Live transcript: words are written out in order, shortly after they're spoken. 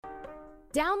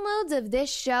Downloads of this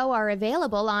show are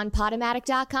available on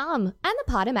Podomatic.com and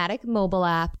the Podomatic mobile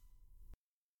app.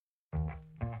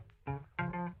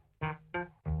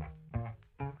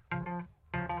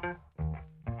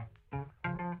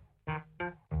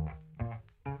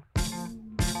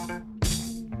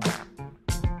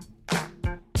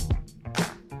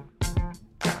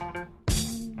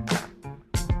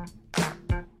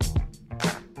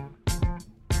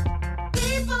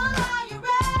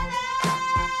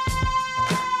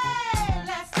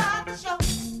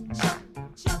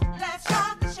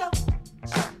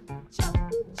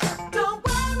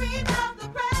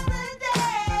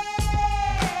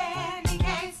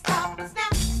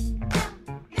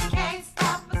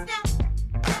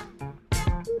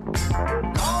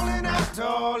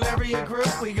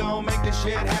 We gon' make this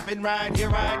shit happen right here,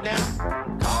 right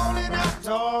now. Callin' out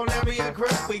to all area crew.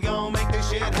 We gon' make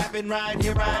this shit happen right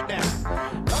here, right now.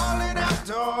 Callin' out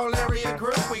to all area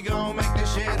crew. We gon' make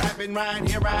this shit happen right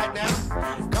here, right now.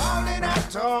 Callin'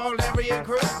 out to all area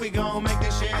crew. We gon' make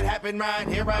this shit happen right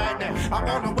here, right now. I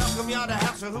wanna welcome y'all to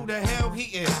house of who the hell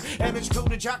he is. And it's cool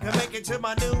that y'all can make it to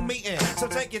my new meeting. So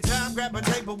take your time, grab a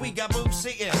table, we got booths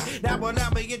seating. Now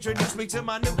allow me introduce me to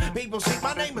my new people. See,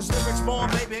 my name is Lyrics Born,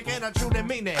 baby, and I truly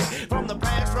mean it. From the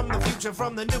past, from the future,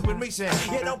 from the new and recent.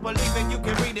 You don't believe it, you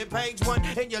can read it, page 1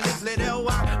 in your leaflet.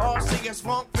 L-Y-R-C-S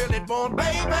funk, feel it born,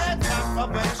 baby. Top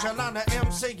of echelon of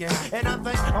MCing. And I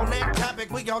think on that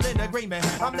topic, we all in agreement.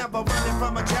 I'm never running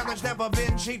from a challenge, never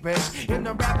been cheapish. In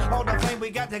the rap, all the fame we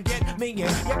got to get me in.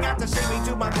 You got to see me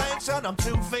do my thing, son, I'm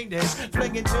too fiendish.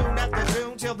 Flinging tune after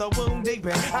tune till the wound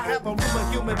deepen. I have a room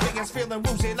of human beings feeling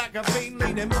woozy like a fiend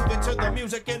leading. Moving to the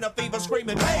music in a fever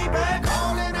screaming, baby.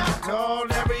 Calling out to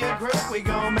all area crew. We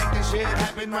gon' make this shit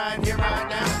happen right here, right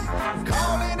now.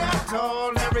 Calling out to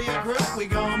all area crew. We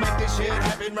gon' make this shit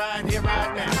happen right here,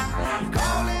 right now.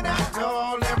 Calling out to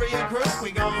all area crew.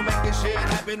 We gon' make this shit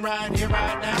happen right here,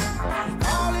 right now.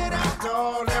 Calling out to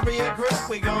all area crew.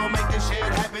 We gon' make this shit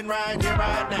happen right here,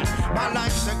 right now. My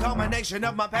life's a culmination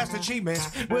of my past achievements,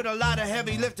 with a lot of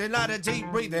heavy lifting, a lot of deep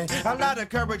breathing, a lot of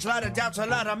courage, a lot of doubts, a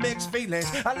lot of mixed feelings,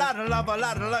 a lot of love, a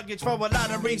lot of luggage for a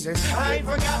lot of reasons. I ain't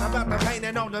forgot about the pain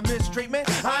and all the mistreatment.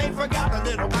 I ain't forgot the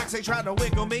little wax they try to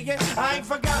wiggle me in. I ain't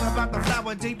forgot about the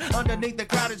flower deep underneath the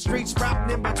crowded streets,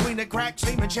 sprouting in between the cracks,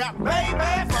 steaming chop.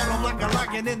 Baby, photo like a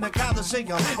lion in the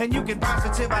Coliseum, and you can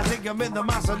positive I think I'm in the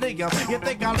mausoleum. You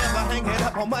think I'll ever hang it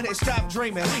up on money? Stop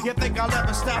dreaming. You think I'll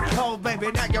ever stop? Oh,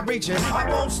 baby, now you're reaching. I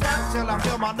won't stop till I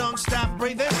feel my lungs stop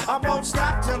breathing. I won't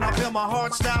stop till I feel my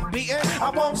heart stop beating. I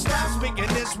won't stop speaking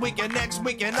this week and next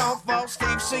week and all false.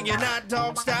 Keep singing, hot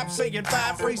dog, stop singing.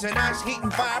 Fire freezing, ice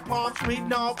heating, fire palms,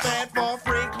 reading all fat for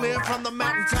free, clear from the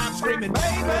mountaintop screaming,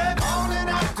 baby. Calling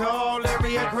out to all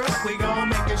area crew. We gon'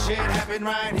 make this shit happen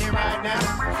right here, right now.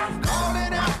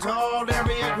 Calling out to all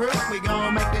area crew. We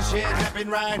gon' make this shit happen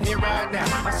right here, right now.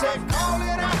 I said, calling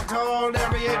out to all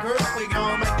area crew. We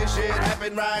gon' make this shit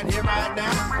happen right here, right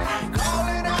now.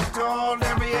 Calling out to all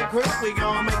area crew. We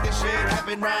gon' make this shit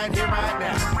happen right here, right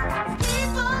now.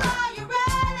 People, are you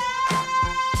ready?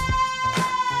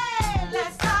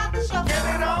 Let's start the show.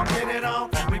 Get it on, get it on.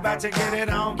 We about to get it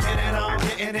on, get it on,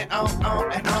 getting it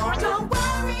on and on. Don't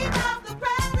worry about the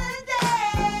president.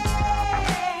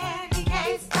 He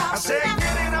can't stop. I said,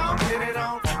 get it on, get it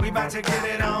on. We about to get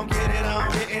it on, getting it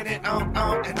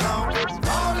on and on.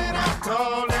 Calling out to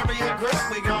all area crew.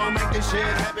 We gon' make this shit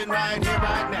happen right here,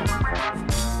 right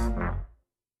now.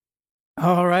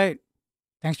 All right.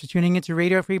 Thanks for tuning into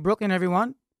Radio Free Brooklyn,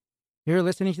 everyone. You're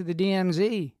listening to the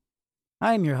DMZ.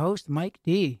 I'm your host, Mike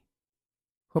D.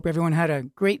 Hope everyone had a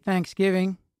great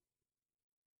Thanksgiving.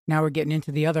 Now we're getting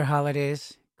into the other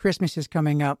holidays. Christmas is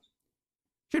coming up.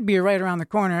 Should be right around the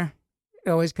corner. It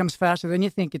always comes faster than you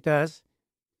think it does.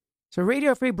 So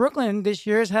Radio Free Brooklyn this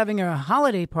year is having a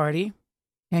holiday party,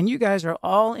 and you guys are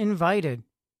all invited.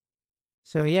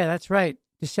 So yeah, that's right.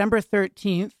 December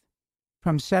 13th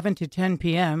from 7 to 10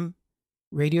 p.m.,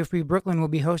 Radio Free Brooklyn will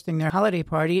be hosting their holiday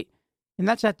party, and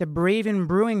that's at the Braven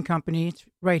Brewing Company. It's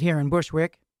right here in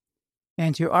Bushwick.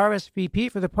 And to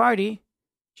RSVP for the party,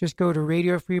 just go to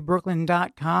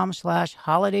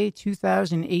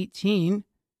radiofreebrooklyn.com/holiday2018,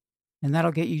 and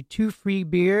that'll get you 2 free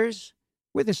beers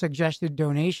with a suggested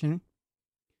donation.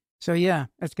 So yeah,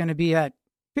 that's going to be at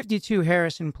 52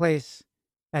 Harrison Place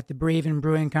at the Braven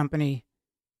Brewing Company,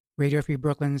 Radio Free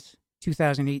Brooklyn's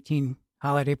 2018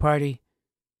 holiday party.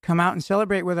 Come out and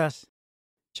celebrate with us.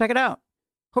 Check it out.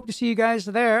 Hope to see you guys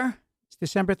there. It's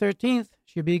December 13th.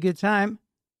 Should be a good time.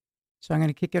 So I'm going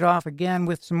to kick it off again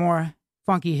with some more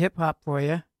funky hip-hop for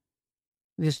you.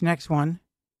 This next one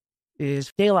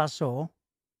is De La Soul.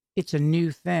 It's a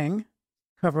New Thing,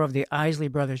 cover of the Isley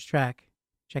Brothers track,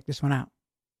 Check this one out.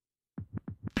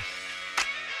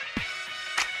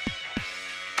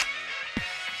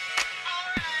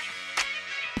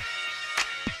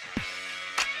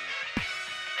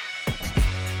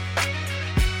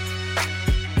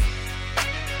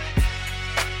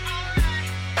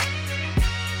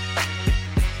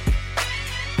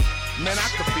 Man, I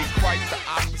could be quite the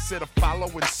opposite of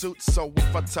following suits. So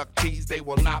if I tuck keys, they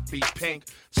will not be pink.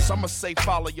 Some say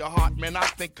follow your heart, man. I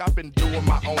think I've been doing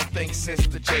my own thing since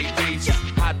the JDs.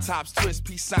 High tops, twist,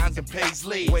 peace signs, and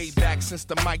paisley. Way back since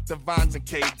the Mike Devines and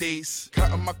KDs.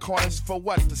 Cutting my corners for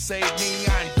what? To save me.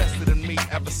 I invested in me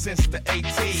ever since the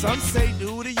 80s. Some say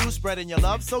due to you spreading your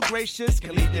love so gracious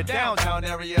can leave your downtown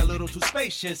area a little too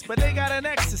spacious. But they got an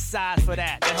exercise for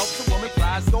that helps a woman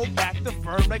prize go back to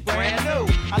firm like brand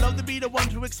new. I love to be the one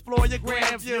to explore your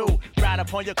grand view. Ride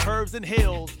upon your curves and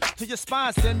hills till your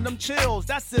spine send them chills.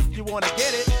 That's if you wanna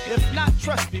get it. If not,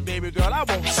 trust me, baby girl, I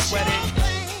won't sweat it.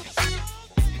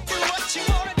 Do what you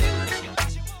wanna do.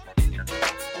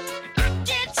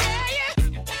 Can't tell you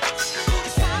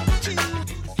who's out to.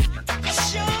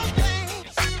 It's your thing.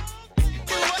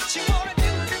 Do what you wanna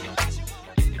do.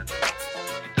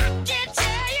 Can't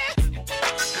tell you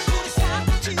who's out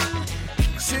to.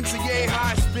 Since a yay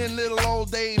high, spin little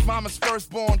old Dave, mama's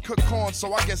firstborn, cook corn,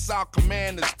 so I guess our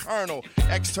command is colonel.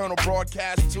 External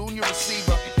broadcast, tune your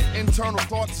receiver. Internal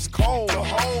thoughts is cold.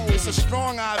 It's a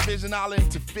strong eye vision, I'll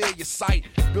interfere your sight.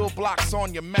 Build blocks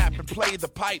on your map and play the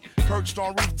pipe. Perched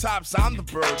on rooftops, I'm the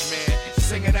bird man,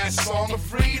 singing that song of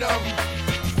freedom.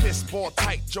 Fistball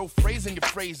tight, Joe phrasing your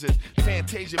phrases.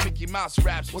 Fantasia, Mickey Mouse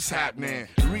raps, what's happening?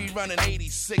 Rerunning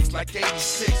 86 like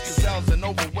 86. Gazelles and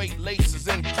overweight laces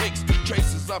and kicks.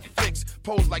 Traces up fixed,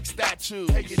 pose like statues.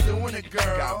 Hey, you doing it,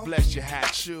 girl? God bless your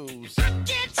hat shoes.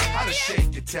 How to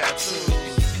shake your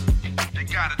tattoos. You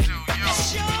gotta do you.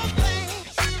 It's your thing.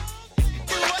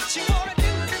 Do what you wanna do.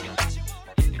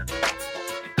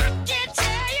 Can't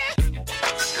tell you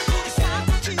who's out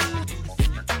to.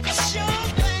 It's your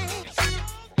thing.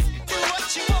 Do what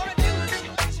you wanna do.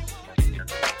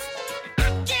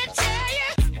 Can't tell you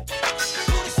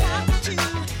who's out to.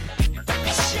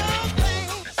 It's your thing.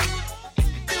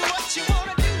 Do what you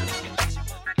wanna do.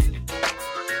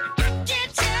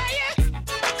 Can't tell you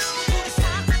who's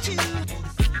out to.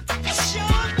 It's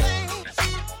your thing.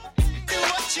 Do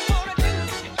what you wanna do.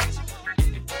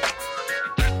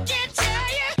 Can't tell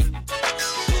you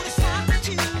who's out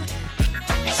to.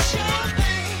 It's your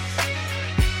thing.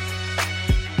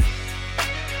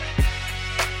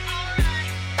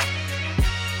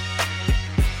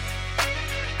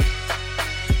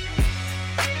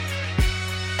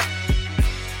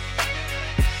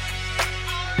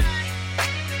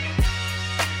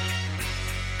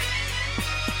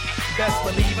 Best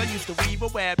believe I used to weave a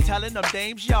web telling them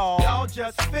dames y'all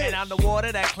just fit. And I'm the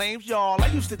water that claims y'all. I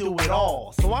used to do it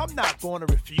all, so I'm not gonna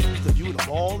refuse to view the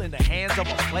ball in the hands of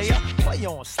a player. Play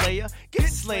on Slayer, get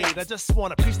slayed. I just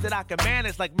want a piece that I can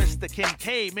manage like Mr.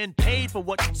 Kincaid. Men paid for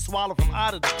what you swallow from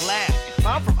out of the glass.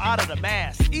 I'm from out of the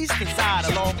mass, eastern side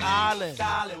of Long Island.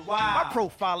 My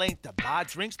profile ain't to buy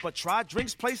drinks, but try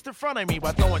drinks placed in front of me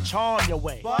while throwing charm your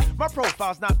way. My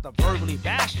profile's not to verbally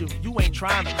bash you. You ain't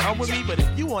trying to come with me, but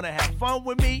if you wanna have fun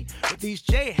with me, with these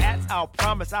J-hats, I'll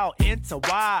promise I'll enter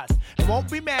wise. And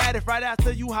won't be mad if right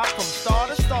after you hop from star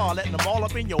to star, letting them all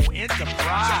up in your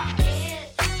enterprise.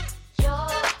 It's your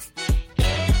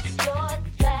thing,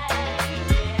 yeah.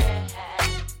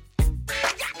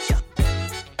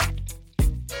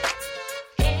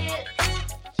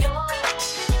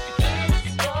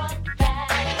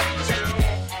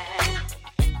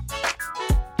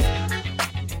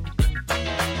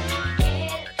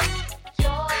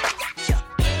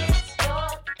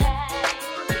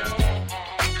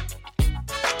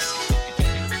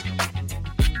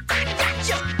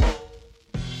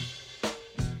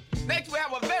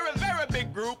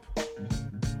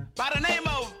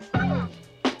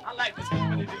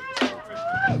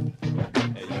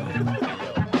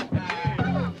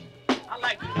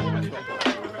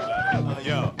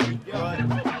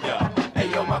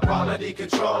 quality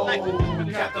control.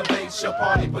 Captivates your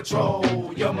party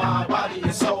patrol. Your mind, body,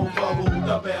 and soul. For who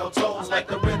the bell tolls like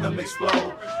the rhythm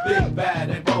explode. Big, bad,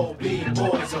 and bold. Big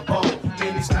boys are bold.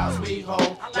 Many styles we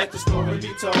hold. Let the story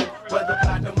be told. Whether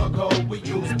platinum or gold, we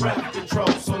use breath control.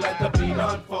 So let the beat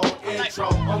unfold. Intro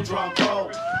on drum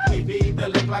roll. We be the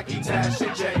lick like Etash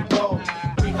and J-Bo.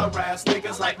 We harass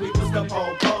niggas like we was the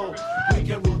po-po. We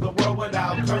can rule the world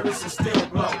without Curtis and still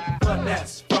blow.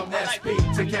 Finesse from SP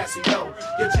to Casio.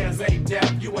 Your chance ain't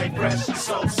deaf, you ain't fresh, you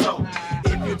so-so.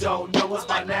 If you don't know us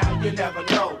by now, you never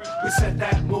know. We set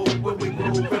that move when we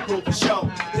move and prove the show.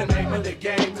 The name of the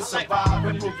game is survive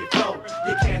and prove you flow.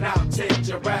 You can't outtake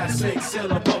Jurassic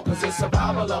syllable, cause it's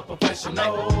survival of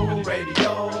professional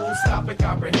radio. Stop and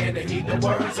comprehend and heed the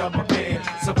words of my pen.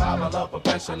 Survival of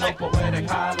professional poetic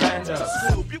Highlander.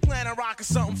 Soup, you plan on rocking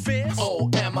something fierce? Oh,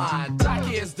 am I?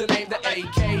 Doc is the name, the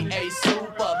AKA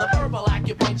Super. The verbal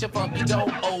acupuncture, funky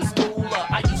dope, old schooler.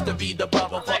 I used to be the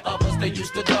brother for others they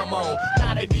used to dumb on.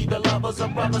 Now they be the lovers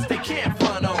of brothers they can't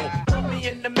front on. Put me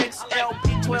in the mix, LP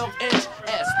 12-inch,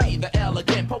 SP, the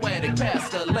elegant, poetic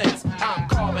pestilence. I'm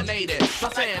carbonated, my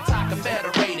fans are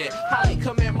confederated, highly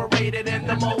commemorated and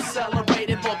the most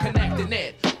celebrated for connecting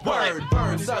it. Word,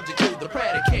 verb, subject to the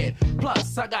predicate.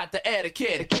 Plus, I got the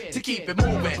etiquette to keep it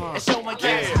moving and show my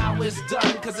guys how it's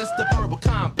done, cause it's the verbal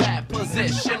combat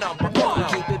position number one.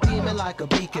 Keep it beaming like a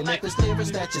beacon. If it's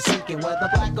lyrics that you're seeking, whether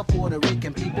black or Puerto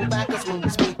Rican, people back us when we're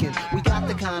speaking. We got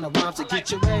the kind of rhymes to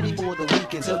get you ready for the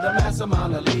weekend. To the mass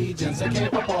amount of legions, I came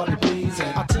for party pleasing.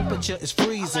 Our temperature is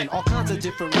freezing, all kinds of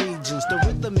different regions. The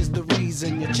rhythm is the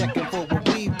reason you're checking for what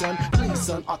we've done. Please,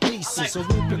 son, our thesis, a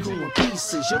rubrical in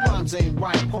pieces. Your rhymes ain't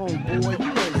right, homeboy,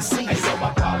 you ain't a season. Hey, so my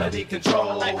quality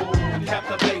control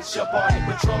captivates your party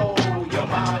patrol. Your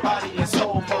mind, body, and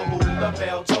soul for who the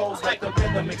bell tolls, like the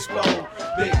rhythm explode.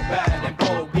 Big, bad, and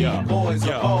bold, beat boys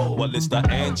of old. Well, it's the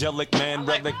angelic man,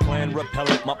 relic, plan,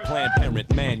 repellent. My planned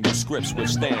parent manuscripts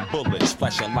withstand bullets.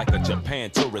 Flashing like a Japan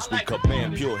tourist, we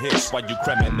command pure hits. While you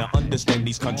cramming to understand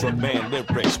these contraband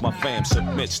lyrics, my fam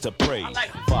submits to pray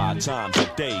 5 times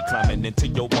a day, climbing into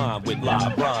your mind with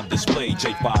live rhyme display.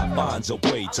 J5 finds a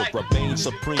way to remain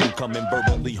supreme, coming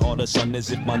verbally harder, son,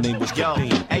 as if my name was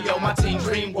Kadeem. Hey yo, my team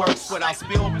dream works without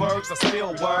Spielbergs or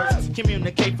spill words.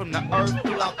 Communicate from the earth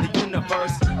throughout the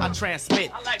universe. I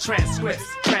transmit transcripts,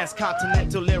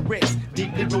 transcontinental lyrics,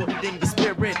 deeply rooted in the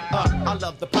spirit. I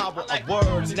love the power of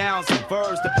words, nouns and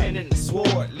verbs, dependent on the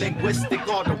sword. Linguistic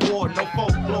or the war, no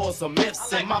folklores or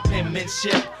myths in my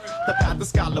penmanship. The path of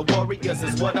scholar warriors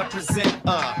is what I present.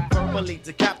 Verbally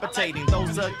decapitating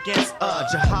those against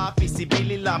Jihad,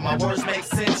 Visibilillah, my words make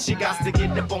sense. You got to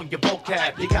get up on your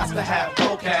vocab. You got to have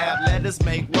vocab. Letters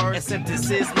make words and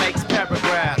sentences makes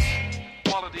paragraphs.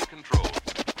 Quality control.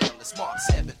 From the smart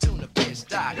 7 tuna fish,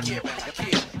 die, Kieran,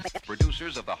 Kieran.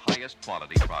 Producers of the highest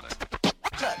quality product.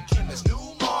 Cut Kim's new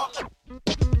mark.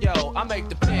 Yo, I make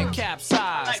the pen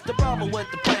capsize. The brother with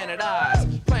the planet eyes.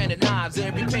 Planet knives,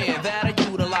 every pen that I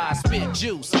utilize. Spit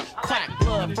juice, crack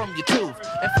blood from your tooth.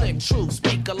 Inflict truth,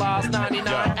 speak a law's 99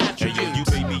 attributes. Hey, yo, you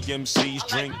baby MCs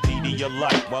drink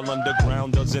Pedialyte, while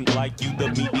underground doesn't like you, the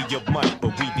media might.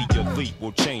 But we the elite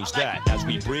will change that as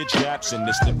we bridge gaps in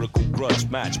this lyrical grudge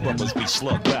match. Brothers, we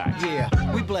slug back. Yeah,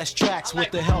 we bless tracks with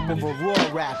the help of a raw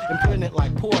rap and print it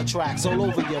like poor tracks all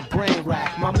over your brain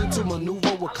rack. My mental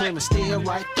maneuver will clear and steer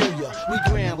right through ya. We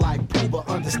grand like Pooba,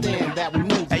 understand that we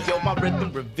move. Hey yo, my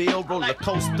rhythm reveal, roller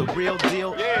coaster, real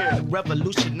deal. Yeah.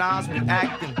 Revolutionize,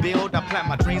 react and build. I plant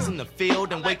my dreams in the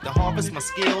field and wait to harvest my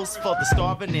skills for the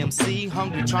starving MC,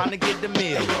 hungry trying to get the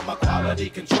meal. Hey yo, my quality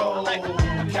control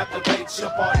captivates your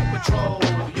party patrol.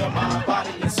 Your mind,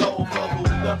 body, and soul for who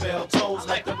the bell tolls,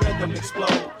 like the rhythm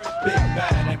explode. Big,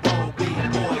 bad, and bold, we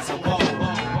boys of old.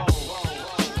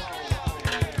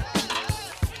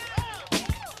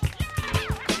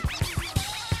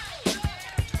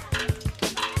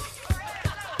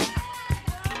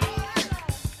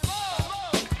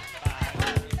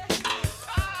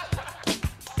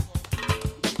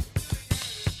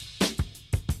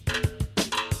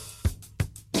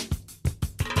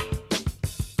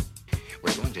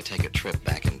 Take a trip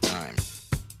back in time.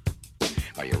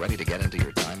 Are you ready to get into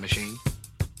your time machine?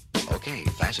 Okay,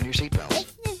 fasten your seatbelts.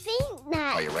 It's the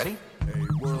Beatnuts. Are you ready?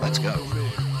 Let's go.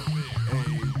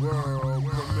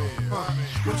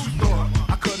 What you thought?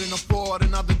 I couldn't afford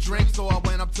another drink, so I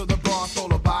went up to the bar,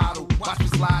 stole a bottle. Watch me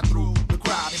slide through the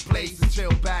crowded place and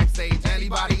chill backstage.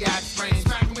 Anybody act strange?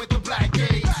 Smacking with the black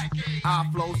gauge. I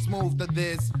flow smooth to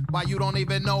this, why you don't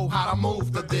even know how to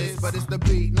move to this. But it's the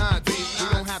Beatnuts.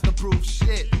 We don't have to prove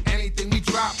shit. Anything we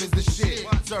drop is the shit.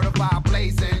 Certified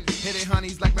blazing, hitting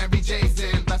honeys like Mary J's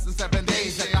in less than 7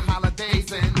 days at the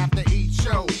holidays and after each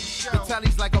show. The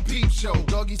telly's like a peep show.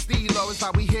 Doggy Stilo is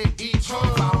how we hit each hoe.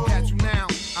 If I don't catch you now,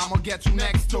 I'ma get you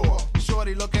next door.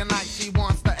 Shorty looking like she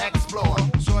wants to explore.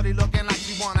 Shorty looking like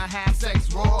she wanna have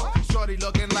sex raw. Shorty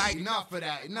looking like enough of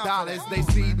that. Dollars, they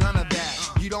see none of that.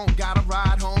 You don't gotta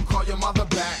ride home, call your mother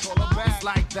back. It's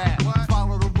like that.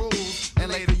 Follow the rules,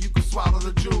 and later you can swallow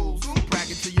the jewels.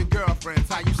 Bragging to your girlfriends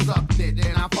how you sucked it,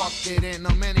 and I fucked it in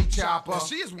a mini chopper.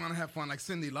 She just wanna have fun like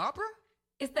Cyndi Lauper.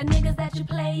 It's the niggas that you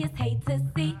players hate to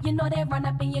see. You know they run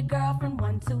up in your girlfriend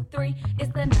 1, 2, 3.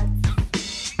 It's the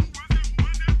nuts.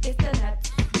 It's the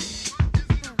nuts.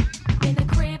 In the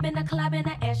crib crib, in a club, in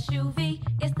a SUV.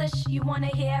 It's the you wanna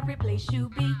hear every place you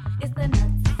be. It's the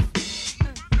nuts.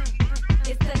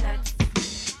 It's the nuts.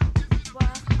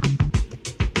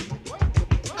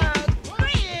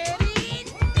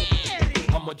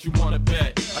 How much you wanna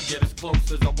bet? I get as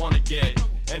close as I wanna get.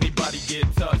 Anybody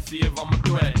get touched, see if I'm a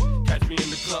threat. Catch me in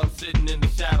the club, sitting in the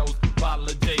shadows. Bottle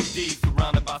of JD,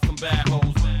 surrounded by some bad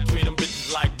hoes. Treat them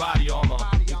bitches like body armor.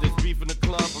 If there's beef in the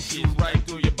club, I'm shooting right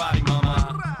through your body,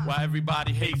 mama. Why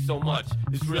everybody hates so much?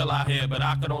 It's real out here, but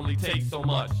I can only take so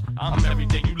much. I'm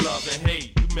everything you love and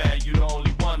hate. You mad, you the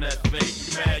only one that's fake.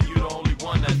 You mad, you the only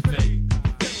one that's fake.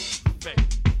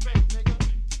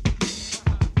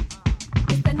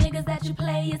 Niggas that you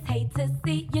players hate to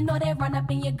see. You know they run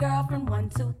up in your girlfriend 1,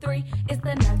 2, 3. It's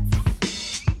the nuts.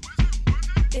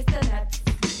 It's the nuts.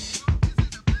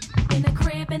 In a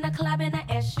crib, in a club, in a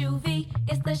SUV.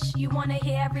 It's the you wanna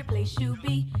hear every place you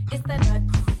be. It's the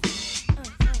nuts.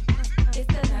 It's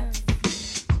the nuts.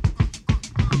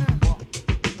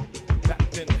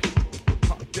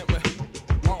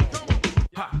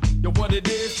 Yo, what it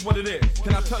is, what it is.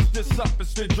 Can I touch this up and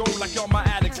spit drove like all my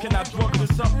addicts? Can I drug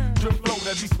this up? Drip flow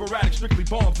that be sporadic, strictly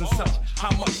bombs and such.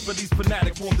 How much for these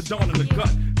fanatics want the dawn in the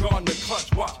gut? Guard in the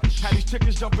clutch, watch. Had these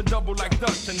chickens jumping double like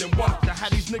Dutch, and then watch. I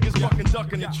had these niggas fucking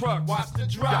ducking the truck. Watch the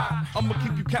drive. I'ma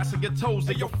keep you casting your toes.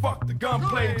 Hey, yo, fuck the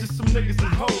gunplay. Just some niggas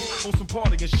and hoes on some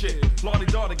party and shit. Lordy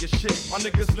daughter get shit. My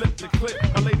niggas lip the clip.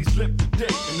 My ladies lip the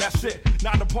dick. And that's it.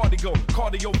 Now the party go.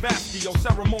 Cardiovascular.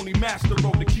 Ceremony master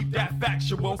road to keep that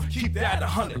factual. Keep that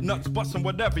 100 nuts bustin'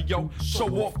 whatever, yo. Show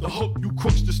off the hook, you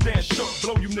crooks to stand shook.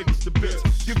 Blow you niggas to bits,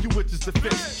 give you witches to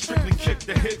fit. Strictly kick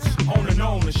the hits, on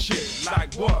and shit.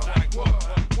 Like what?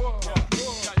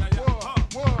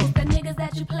 The niggas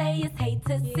that you players hate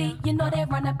to see. You know they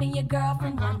run up in your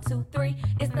girlfriend 1, 2, 3.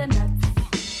 It's the nuts.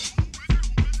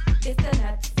 It's the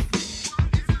nuts.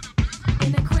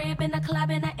 In a crib, in a club,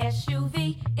 in a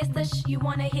SUV. It's the you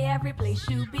wanna hear every place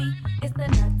you be. It's the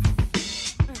nuts.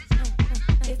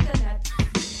 It's the nuts.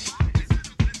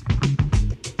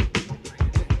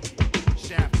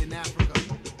 Shaft in Africa.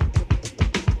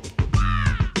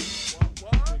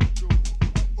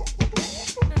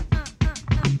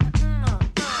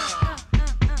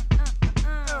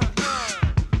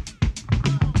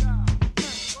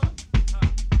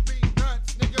 Beatnuts,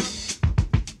 nigga.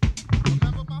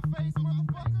 Remember my face,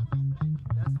 motherfucker?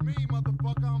 That's me,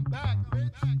 motherfucker. I'm back,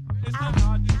 bitch. It's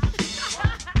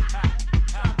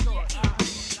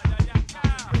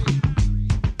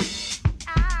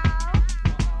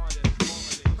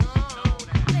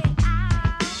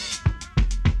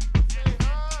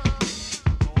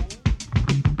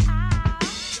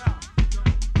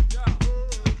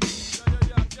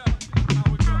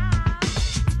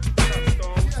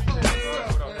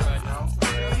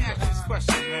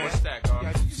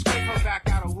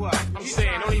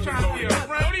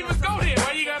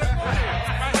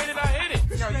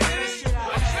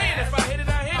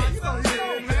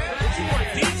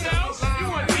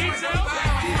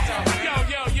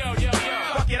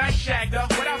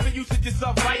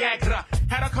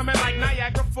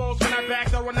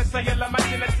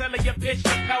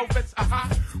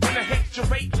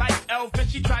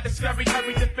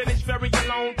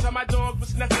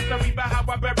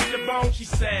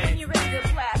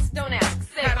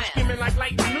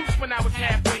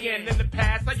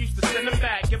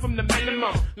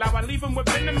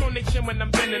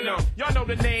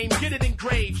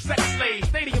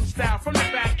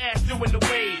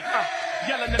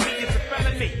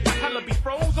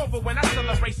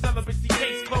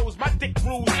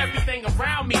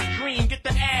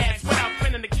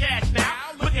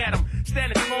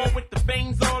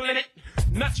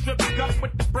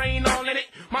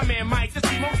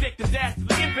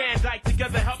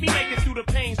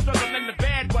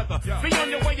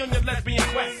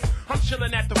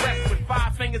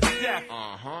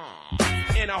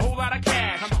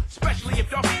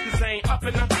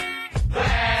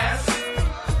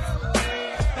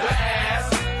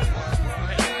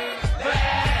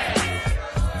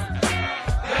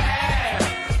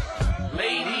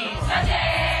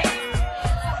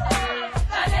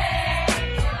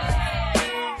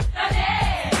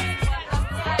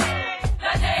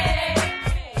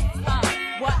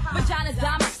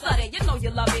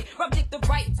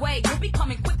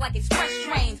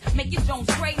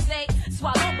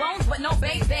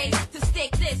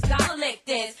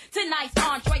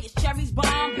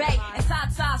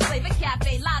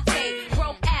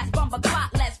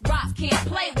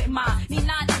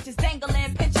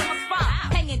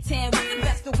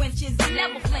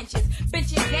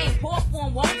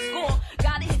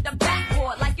Gotta hit the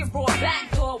backboard like your raw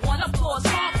backdoor. One applause,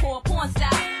 hardcore, porn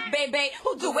style.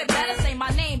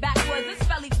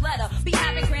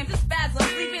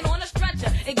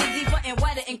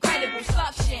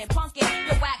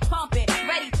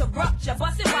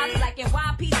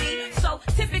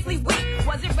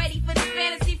 wasn't ready for this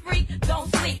fantasy freak. Don't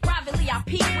sleep, privately I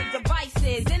peek with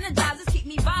devices. Energizers keep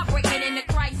me vibrating in the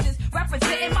crisis.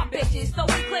 Representing my bitches, so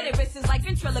clitorises like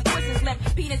ventriloquists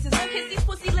left penises. Don't kiss these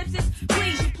pussy lips,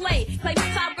 please you play me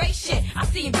top great shit. I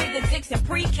see you bigger dicks in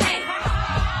pre-K.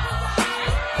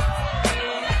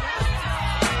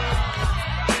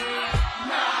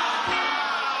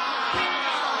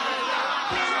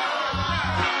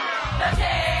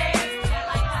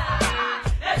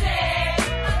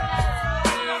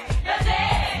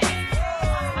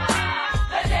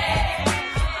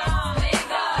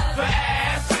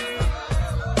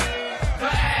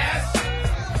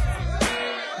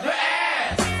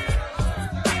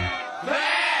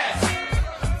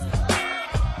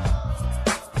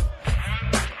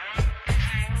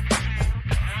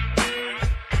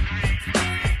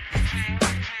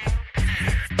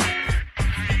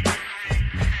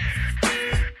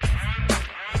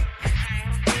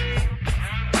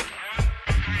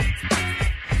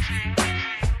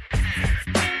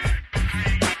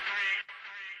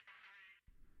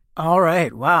 All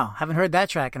right. Wow. Haven't heard that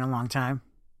track in a long time.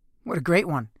 What a great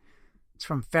one. It's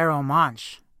from Pharohe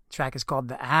Monch. The track is called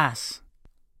The Ass.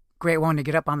 Great one to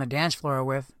get up on the dance floor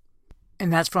with.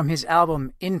 And that's from his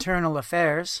album Internal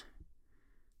Affairs.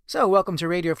 So welcome to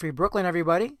Radio Free Brooklyn,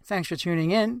 everybody. Thanks for tuning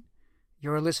in.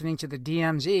 You're listening to the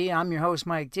DMZ. I'm your host,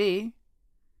 Mike D.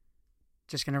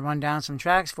 Just going to run down some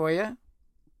tracks for you.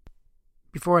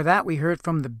 Before that, we heard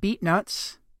from the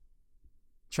Beatnuts. The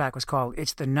track was called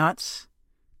It's the Nuts.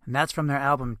 And that's from their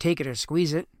album Take It or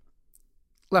Squeeze It.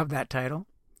 Love that title.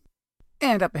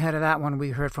 And up ahead of that one, we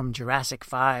heard from Jurassic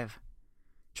 5.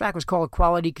 The track was called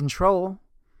Quality Control.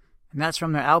 And that's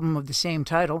from their album of the same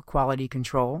title, Quality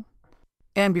Control.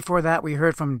 And before that, we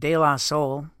heard from De La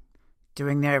Soul,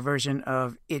 doing their version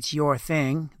of It's Your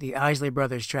Thing, the Isley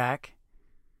Brothers track.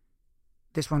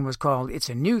 This one was called It's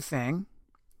a New Thing.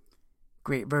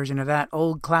 Great version of that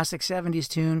old classic 70s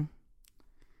tune.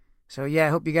 So yeah, I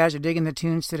hope you guys are digging the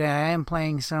tunes today. I am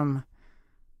playing some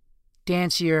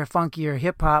dancier, funkier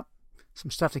hip-hop,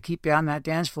 some stuff to keep you on that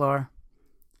dance floor.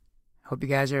 Hope you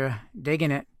guys are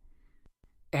digging it.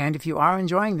 And if you are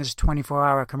enjoying this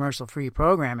 24-hour commercial-free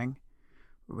programming,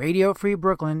 Radio Free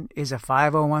Brooklyn is a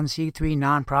 501c3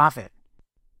 nonprofit.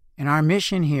 And our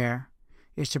mission here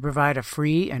is to provide a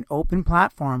free and open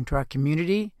platform to our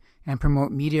community and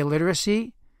promote media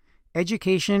literacy,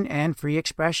 education, and free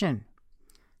expression.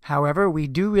 However, we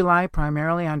do rely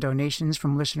primarily on donations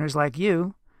from listeners like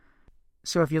you.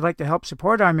 So if you'd like to help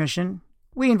support our mission,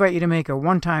 we invite you to make a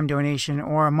one-time donation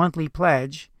or a monthly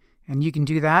pledge, and you can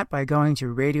do that by going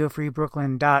to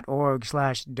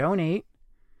radiofreebrooklyn.org/donate.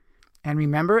 And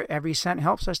remember, every cent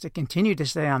helps us to continue to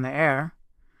stay on the air.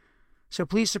 So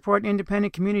please support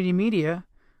independent community media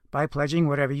by pledging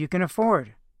whatever you can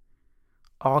afford.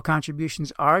 All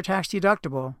contributions are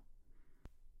tax-deductible.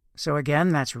 So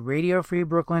again, that's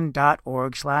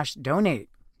radiofreebrooklyn.org/donate.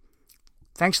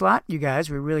 Thanks a lot, you guys.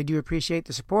 We really do appreciate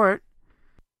the support.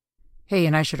 Hey,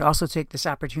 and I should also take this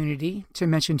opportunity to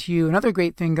mention to you another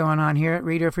great thing going on here at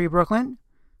Radio Free Brooklyn,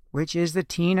 which is the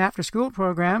Teen After School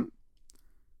program.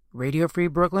 Radio Free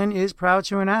Brooklyn is proud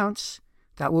to announce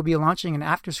that we'll be launching an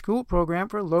after-school program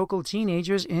for local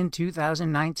teenagers in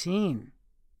 2019.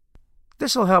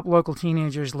 This will help local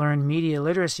teenagers learn media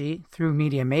literacy through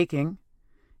media making,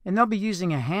 and they'll be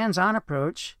using a hands-on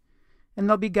approach, and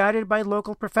they'll be guided by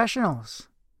local professionals.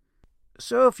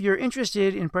 So if you're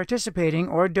interested in participating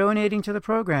or donating to the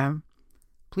program,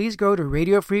 please go to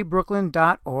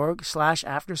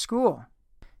radiofreebrooklyn.org/afterschool.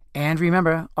 And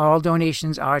remember, all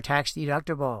donations are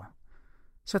tax-deductible.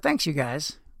 So thanks, you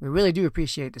guys. We really do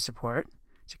appreciate the support.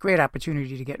 It's a great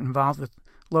opportunity to get involved with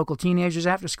local teenagers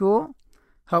after school,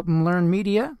 help them learn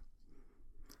media.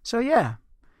 So yeah,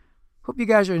 hope you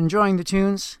guys are enjoying the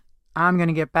tunes. I'm going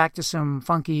to get back to some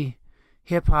funky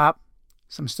hip-hop,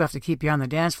 some stuff to keep you on the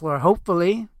dance floor,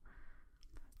 hopefully.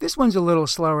 This one's a little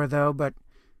slower, though, but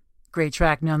great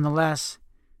track nonetheless.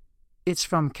 It's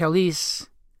from Kelis.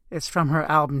 It's from her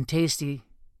album Tasty.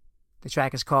 The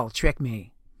track is called Trick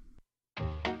Me.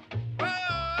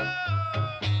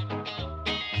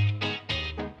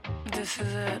 This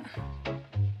is it.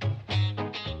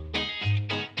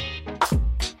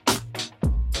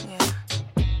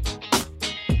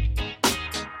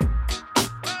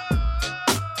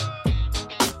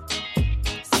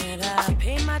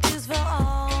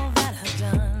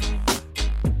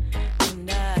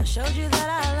 Showed you that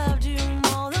I loved you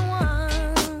more than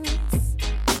once.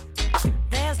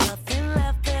 There's nothing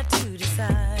left there to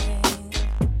decide.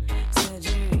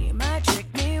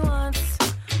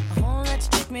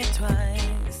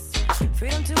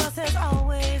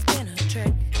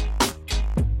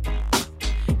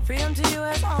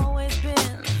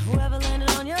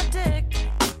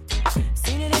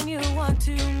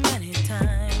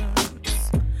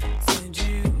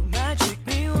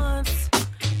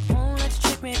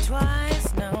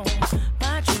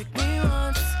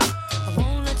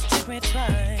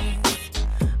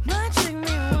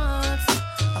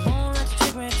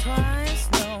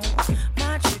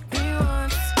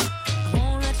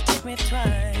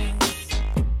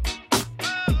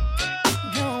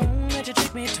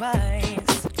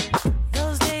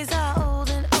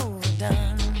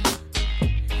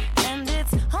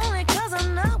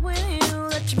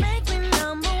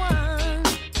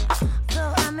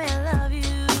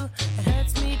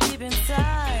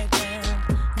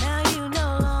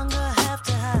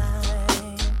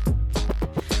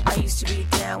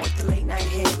 down with the late night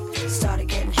hit. Started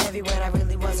getting heavy when I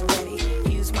really wasn't ready.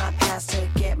 Used my past to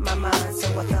get my mind, so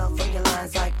I fell for your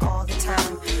lines like all the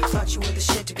time. Thought you were the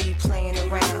shit to be playing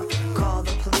around. Call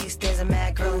the police, there's a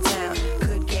mad girl in town.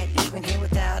 Could get even here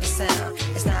without a sound.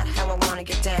 It's not how I wanna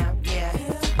get down, yeah.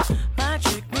 Might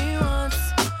trick me once,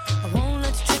 I won't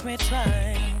let you trick me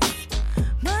twice.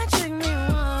 Might trick me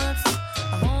once,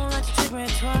 I won't let you trick me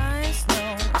twice, no.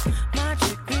 Might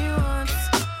trick me once,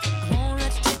 I won't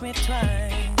let you trick me twice.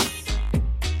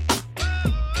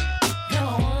 No,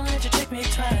 I won't let you trick me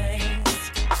twice.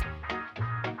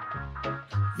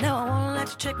 No, I won't let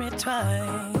you trick me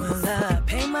twice. Well, I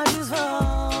pay my dues for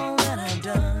all that I've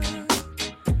done.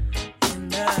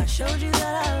 And I showed you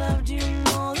that I loved you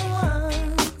more than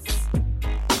once.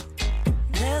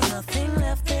 There's nothing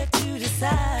left there to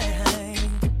decide.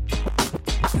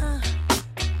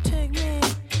 Trick me,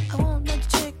 I won't let you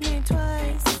trick me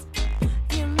twice.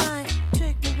 You might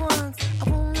trick me once, I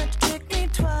won't let you trick me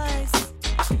twice.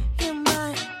 You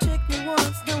might trick me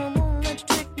once, no, I won't let you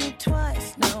trick me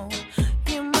twice, no.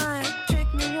 You might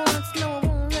trick me once, no, I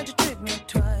won't let you trick me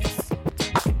twice.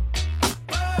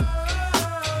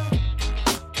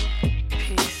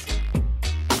 Peace.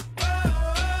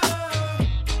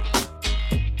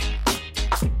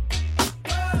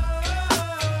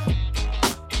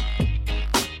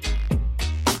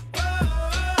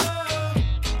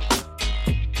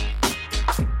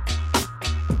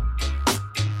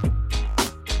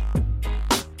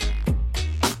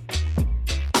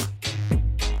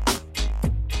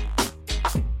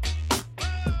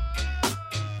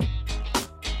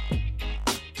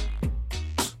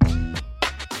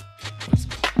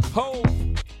 Ho,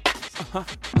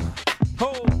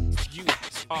 ho, you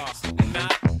are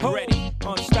not ready.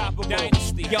 Unstoppable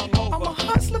dynasty, young over. I'm a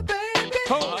hustler, baby.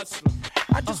 Ho, hustler.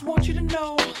 I just want you to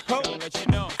know. Ho, let you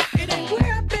know. It ain't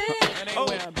where I've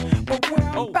been, but where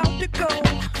I'm about to go.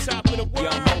 Top of the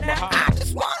world. Young over, Now I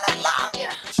just wanna love you.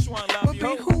 Just wanna love you.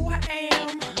 Be who I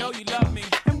am. I know you love me.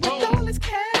 And with all this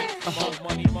cash, more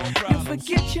money, more problems.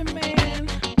 you forget your man.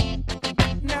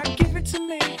 Now give it to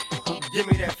me. Give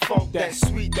me that funk, that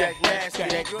sweet, that nasty,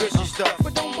 that gushy stuff.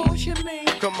 But don't bullshit me.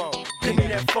 Come on, give me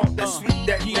that funk, that sweet,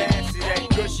 that nasty, that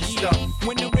gushy stuff.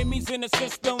 When the Remy's in the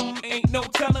system, ain't no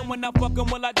telling when I fuck 'em,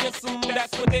 will I diss 'em?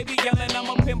 That's what they be yelling. I'm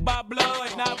a pimp by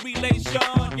blood, not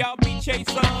relation. Y'all be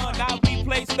chasing, I'll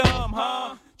replace them,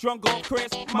 huh? Drunk on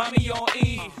Chris, mommy on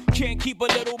E. Can't keep a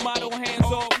little model hands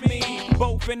off me.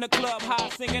 Both in the club, high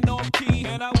singing off key.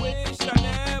 And I wish I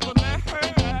never met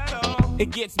her at all. It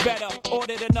gets better,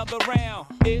 ordered another round.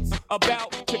 It's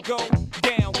about to go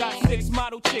down. Got 6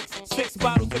 model chicks, 6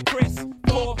 bottles of Chris.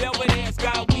 4 velvet ass,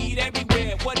 got weed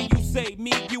everywhere. What do you say?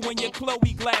 Me, you, and your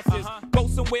Chloe glasses. Go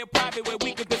somewhere private where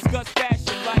we could discuss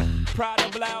fashion, like Prada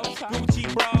blouse,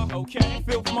 Gucci bra, okay?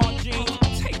 Filth Monch jeans,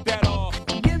 take that off.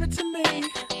 Give it to me.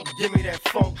 Give me that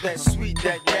funk, that sweet,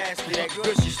 that nasty, that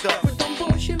gushy stuff. But don't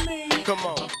bullshit me. Come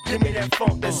on, give me that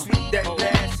funk, that sweet, that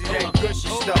nasty, that gushy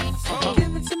stuff.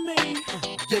 Give it to me.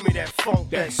 Give me that funk,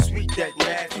 that sweet, that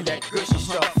nasty, that gushy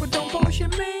stuff. But don't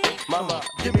bullshit me. Mama,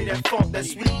 give me that funk, that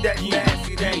sweet, that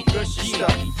nasty, that gushy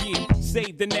stuff. Yeah,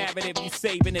 save the narrative, you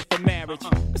saving it for marriage.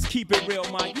 Let's keep it real,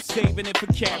 man, you saving it for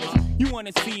carriage. You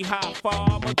wanna see how far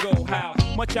I'ma go, how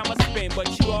much I'ma spend, but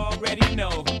you already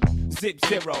know. Zip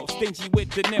zero, stingy with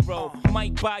the Niro.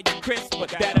 Might buy you crisp, but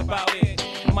that about it.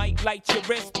 Might light your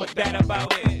wrist, but that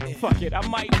about it. Fuck it, I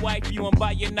might wipe you and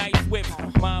buy you nice whips.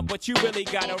 Mom, but you really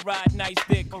gotta ride nice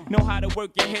dick. Know how to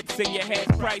work your hips and your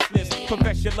head's priceless.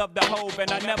 Profess you love the hoe, and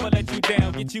I never let you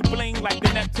down. Get you bling like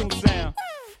the Neptune sound.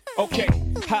 Okay,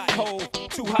 hot hole,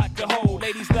 too hot to hold.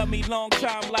 Ladies love me long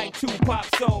time like Tupac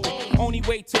soul. Only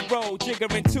way to roll,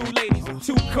 jiggering 2 ladies,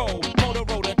 too cold.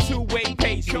 Motorola, 2-way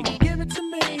page. Come on, give it to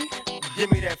me.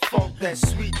 Give me that funk, that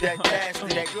sweet, that nasty,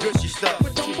 that gushy stuff.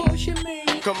 But don't bullshit me.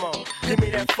 Come on, give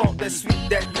me that funk, that sweet,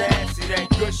 that nasty, that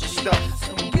gushy stuff.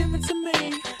 Give it to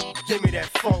me. Give me that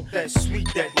funk, that sweet,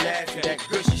 that nasty, that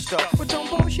gushy stuff. But don't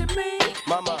bullshit me.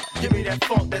 Mama, give me that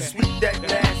funk, that sweet, that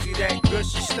nasty, that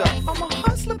gushy stuff. I'm a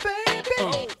hustler,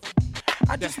 baby.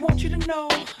 I just want you to know.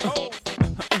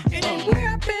 It ain't where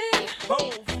I've been,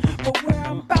 but where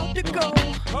I'm about to go.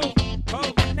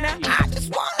 Now I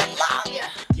just wanna love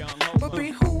you, but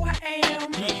be who I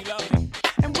am.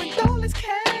 And with all this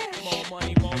cash,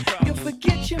 you'll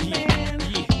forget your man.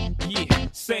 Yeah,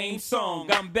 same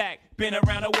song, I'm back, been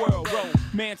around the world.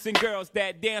 Romancing girls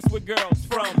that dance with girls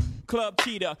from Club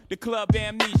Cheetah, the Club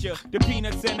Amnesia, the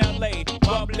Peanuts in LA,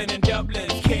 bubbling in Dublin,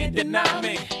 can't deny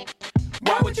me.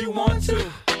 Why would you want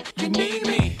to? You need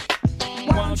me.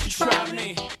 Why don't you try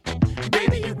me?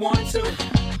 Baby, you want to?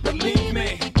 Believe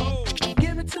me.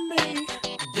 Give it to me.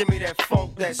 give me that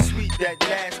funk, that sweet, that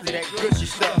nasty, that gushy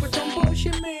stuff. But don't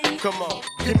bullshit me. Come on,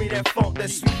 give me that funk, that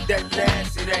sweet, that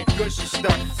nasty, that gushy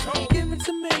stuff. Give it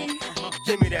to me.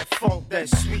 Give me that funk, that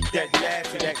sweet, that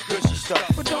nasty, that gushy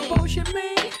stuff. But don't bullshit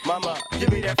me. Mama,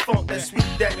 give me that funk, that sweet,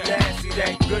 that nasty,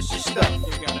 that gushy stuff.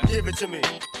 Give it to me.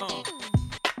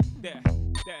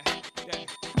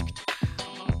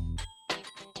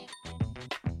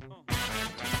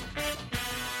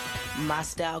 My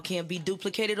style can't be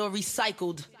duplicated or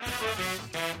recycled.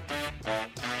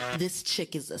 This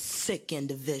chick is a sick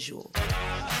individual.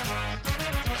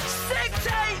 Sick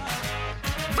tape,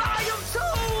 volume 2.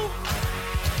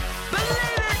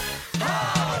 Believe it.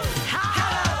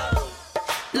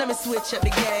 Let me switch up the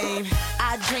game.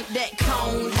 I drink that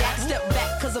cognac. Step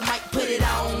back cause I might put it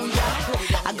on ya.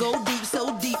 I go deep,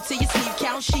 so deep till you sleep.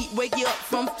 Count sheep, wake you up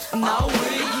from no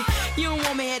wig. You don't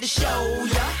want me here to show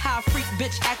ya how a freak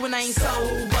bitch act when I ain't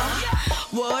sober.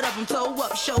 What up, I'm toe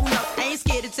up, showing up. Ain't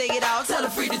scared to take it off, tell her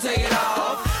free to take it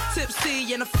off.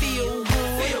 Tipsy and I feel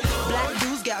good. Black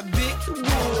dudes got big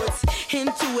woods.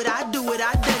 Into it, I do it,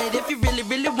 I done it. If you really,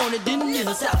 really want it, then you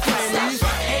know, stop playing.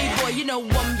 Hey boy, you know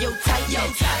I'm yo tight, yeah.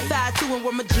 5'2" and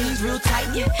wear my jeans real tight,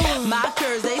 yeah. My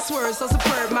curves, they swerve, so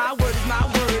superb. My word is my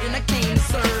word, and I came to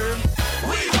serve.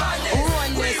 We run this,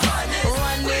 run this.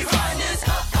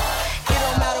 It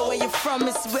don't matter where you're from,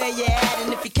 it's where you're at.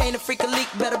 And if you can't a freak a leak,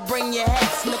 better bring your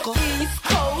hat, snickle. East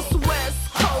Coast,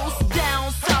 West Coast,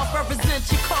 down south, represent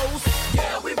your coast.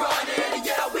 Yeah, we run it,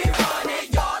 yeah, we run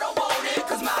it. Y'all don't want it,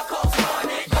 cause my coast run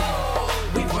it. Oh,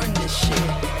 we run this shit.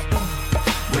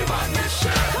 We run this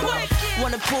shit.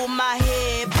 Wanna pull my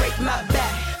head, break my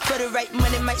back. For the right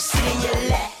money, might sit in your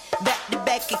lap. Back to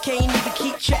back, I can't even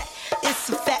keep track. It's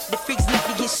a fact that freaks like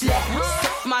to get slapped.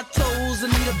 Suck my toes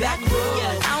and need a back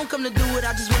rub. I don't come to do it,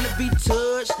 I just wanna be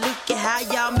touched. Look at how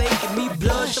y'all making me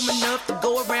blush. I'm enough to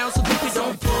go around so people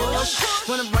don't push.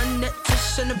 Wanna run that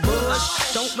tush in the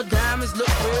bush. Don't my diamonds look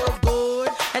real good?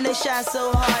 And they shine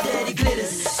so hard that it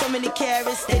glitters. So many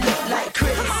carats, they look like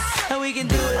critters. And we can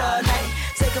do it all night.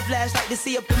 Take a flashlight to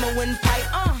see up in my windpipe.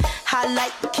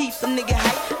 Highlight, keep a nigga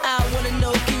hype. I wanna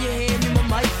know, can you hear me,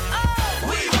 my mic?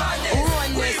 We run this,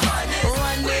 run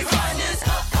this.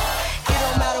 It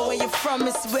don't matter where you're from,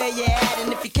 it's where you're at.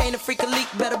 And if you can't a freak a leak,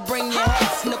 better bring your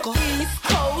hat, snickle. East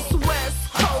Coast,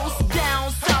 West Coast,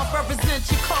 down south,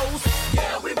 represent your coast.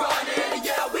 Yeah, we run it,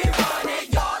 yeah, we run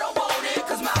it. Y'all don't want it,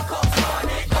 cause my coast run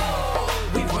it. Oh,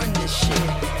 we run this shit.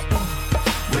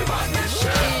 We run this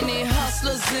shit. Any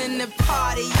hustlers in the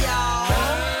party, y'all?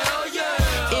 Hell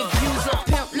yeah. If you's a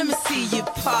pimp, let me see you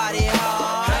party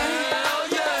hard.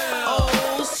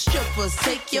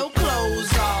 Take your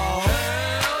clothes off.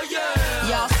 Hell yeah.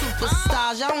 Y'all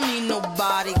superstars, y'all don't need no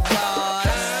bodyguards.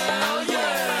 Hell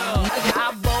yeah.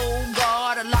 I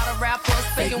bogart a lot of rappers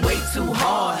faking way too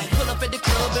hard. Pull up at the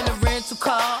club in a rental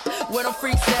car. Where them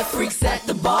freaks at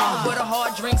the bar. Where the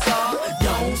hard drinks are,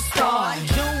 don't start.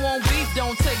 You want beef,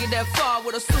 don't take it that far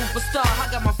with a superstar. I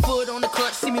got my foot on the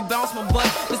clutch, see me bounce my butt.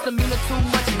 This the meaner too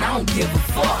much and I don't give a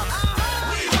fuck.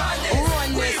 We run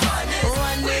this,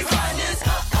 run this.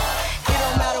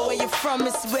 Don't matter where you're from,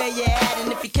 it's where you're at.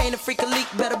 And if you can't a freak a leak,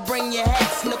 better bring your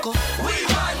hat, snickle. We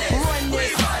run this,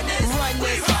 run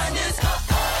this.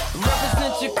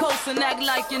 Represent your coast and act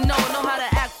like you know how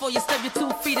to act for you. Step your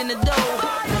 2 feet in the dough.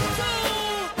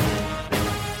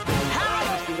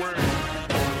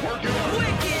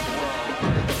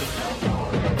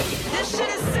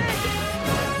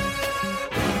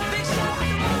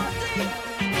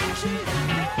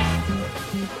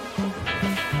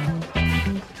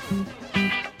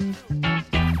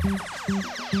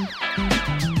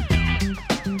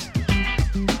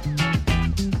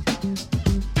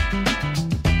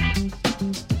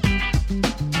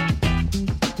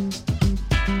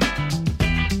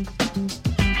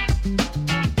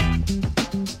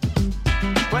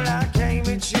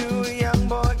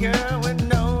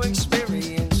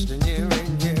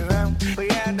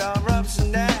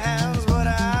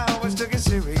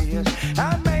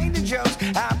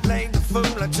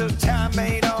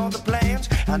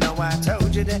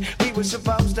 That we were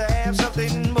supposed to have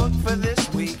something booked for this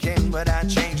weekend, but I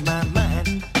changed my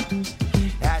mind.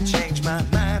 I changed my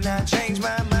mind. I changed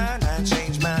my mind. I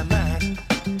changed my mind.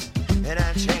 And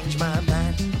I changed my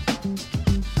mind.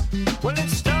 Well, it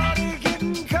started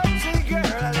getting cozy, girl.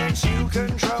 I let you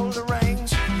control the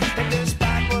reins. And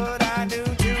despite what I do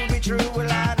to be true, well,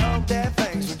 I'd hope that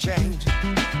things would change.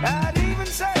 I'd even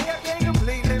say I can't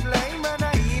completely blame my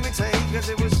naivety, cause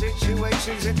it was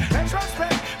situations in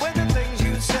retrospect when the things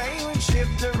say when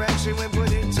shift direction when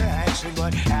put into action,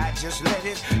 but I just let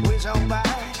it whiz on by.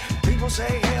 People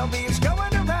say, help me, it's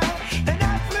going around, and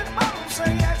I flip on,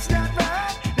 say,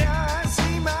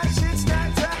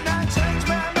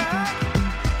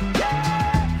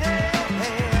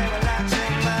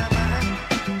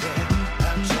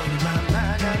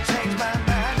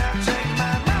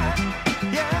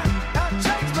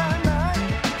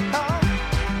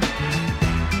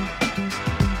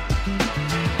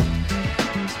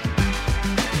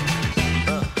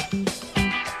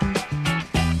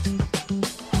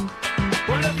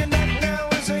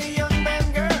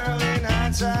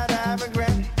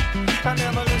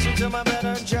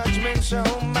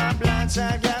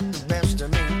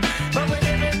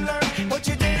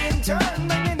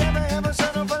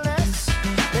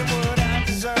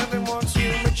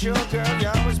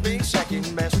 always be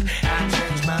second best. I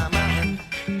changed my mind,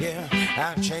 yeah,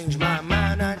 I changed my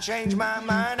mind, I changed my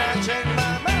mind, I changed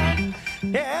my mind,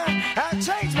 yeah, I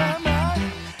changed my mind.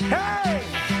 Hey,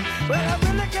 well, I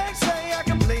really can't say I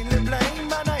completely blame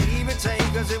my naivete,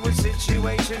 cause it was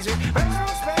situations in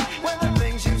retrospect when the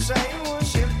things you say will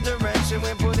shift direction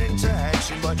when put into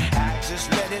action. But I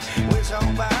just let it whiz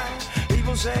on by.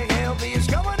 People say help me, it's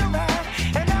going around,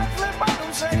 and I flip on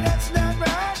them, say that's not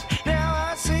right. Now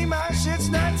I see my shit's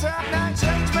not top, and I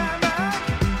change my mind.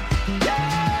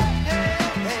 Yeah,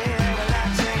 yeah, yeah, well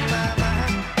I changed my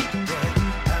mind.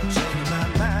 Yeah, I've changed my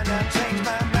mind, I've changed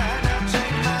my mind, I've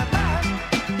changed my mind.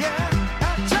 Yeah,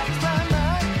 I've changed my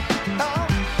mind. Oh.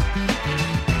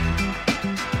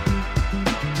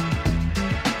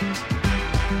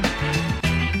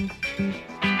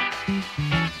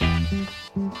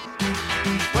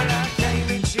 Well, I came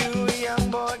at you, a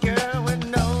young boy, girl, with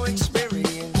no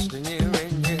experience than you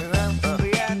and you.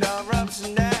 We had our ups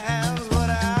and downs, but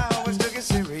I always took it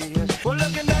serious. Well,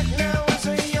 looking back now as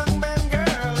a young man,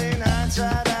 girl, in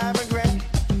hindsight I regret.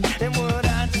 And what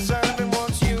I deserve, and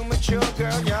once you mature,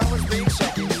 girl, you always be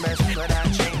second best. But I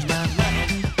changed my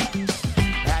mind.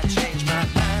 I changed my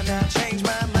mind. I changed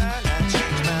my mind. I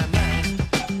changed my mind.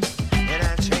 And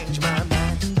I changed my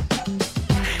mind.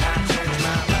 I changed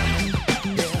my mind.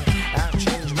 Yeah, I've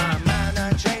changed my mind.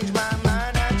 I changed my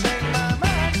mind. I changed my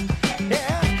mind.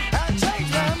 Yeah, I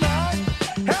changed my mind.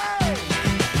 Hey,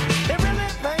 it really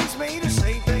pains me to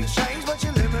say things change, but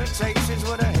your limitations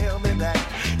would have held me back.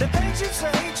 The things you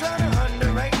say, trying to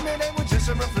underrate me, they were just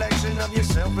a reflection of your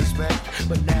self-respect.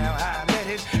 But now I let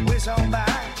it whiz on by.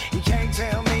 You can't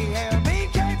tell me how me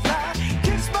can't fly.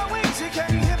 Kiss my wings, you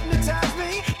can't hypnotize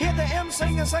me. Hear the M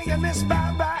singer saying this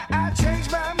bye-bye. I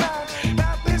changed my mind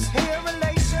about this here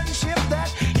relationship that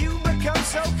you become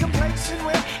so complacent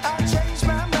with. I changed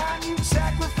my mind, you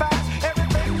sacrifice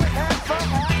everything we had for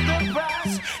half the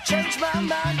price. Change my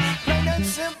mind, plain and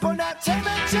simple, not tame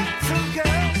and gentle,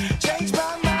 girl. Change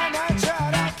my mind, I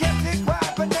tried, I kept it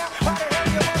quiet, but now why the hell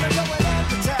you wanna go and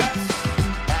advertise?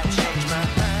 I changed my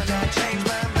mind, I changed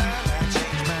my mind, I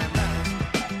changed my mind,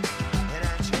 and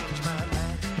I changed my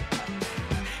mind.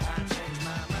 I changed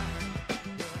my mind,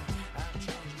 yeah, I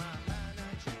changed my mind, I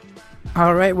changed my mind.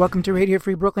 All right, welcome to Radio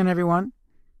Free Brooklyn, everyone.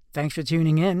 Thanks for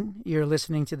tuning in. You're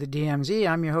listening to the DMZ.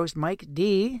 I'm your host, Mike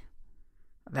D.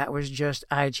 That was just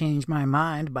I Changed My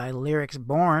Mind by Lyrics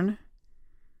Born.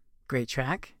 Great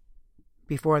track.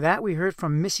 Before that, we heard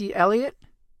from Missy Elliot,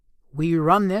 We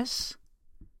Run This.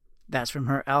 That's from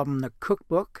her album, The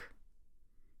Cookbook.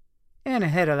 And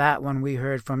ahead of that one, we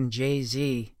heard from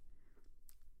Jay-Z,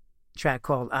 a track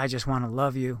called I Just Want to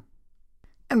Love You.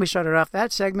 And we started off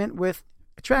that segment with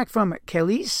a track from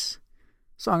Kelis.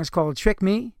 The song is called Trick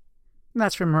Me, and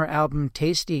that's from her album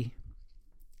Tasty.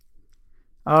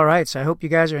 All right, so I hope you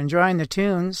guys are enjoying the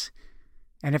tunes.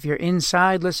 And if you're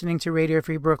inside listening to Radio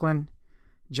Free Brooklyn,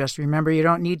 just remember you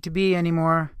don't need to be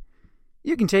anymore.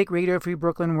 You can take Radio Free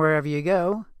Brooklyn wherever you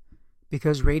go,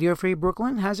 because Radio Free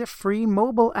Brooklyn has a free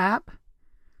mobile app.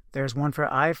 There's one for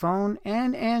iPhone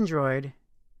and Android,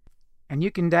 and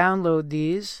you can download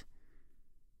these.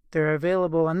 They're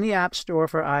available on the App Store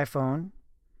for iPhone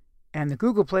and the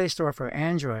Google Play Store for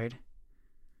Android.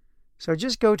 So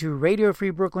just go to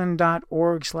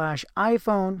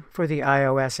radiofreebrooklyn.org/iPhone for the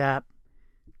iOS app.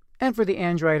 And for the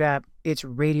Android app, it's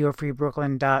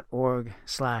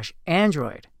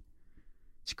radiofreebrooklyn.org/Android.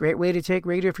 It's a great way to take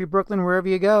Radio Free Brooklyn wherever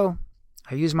you go.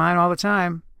 I use mine all the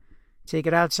time. Take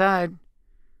it outside.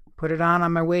 Put it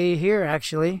on my way here,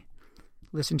 actually.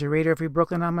 Listen to Radio Free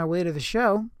Brooklyn on my way to the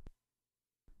show.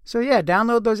 So yeah,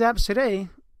 download those apps today.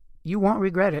 You won't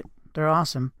regret it. They're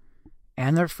awesome.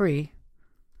 And they're free.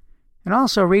 And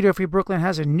also, Radio Free Brooklyn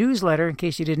has a newsletter, in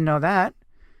case you didn't know that.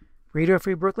 Radio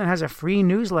Free Brooklyn has a free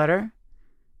newsletter,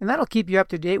 and that'll keep you up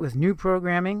to date with new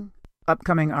programming,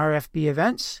 upcoming RFB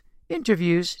events,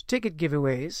 interviews, ticket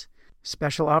giveaways,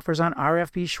 special offers on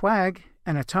RFB swag,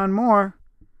 and a ton more.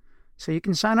 So you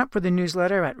can sign up for the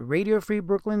newsletter at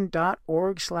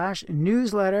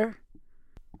radiofreebrooklyn.org/newsletter.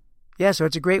 Yeah, so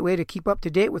it's a great way to keep up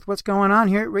to date with what's going on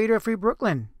here at Radio Free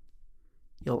Brooklyn.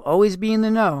 You'll always be in the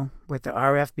know with the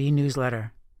RFB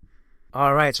newsletter.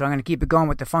 All right, so I'm going to keep it going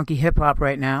with the funky hip-hop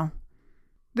right now.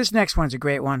 This next one's a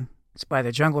great one. It's by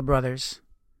the Jungle Brothers.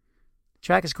 The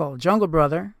track is called Jungle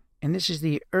Brother, and this is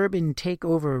the Urban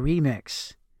Takeover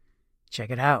remix.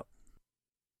 Check it out.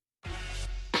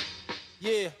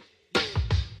 Yeah.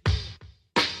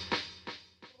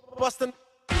 Bustin'.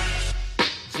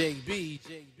 JB.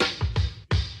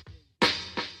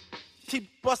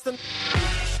 Keep bustin'.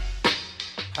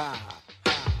 Ha.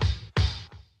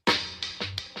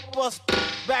 Bust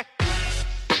back.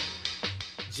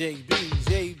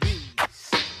 JB's.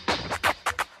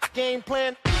 Game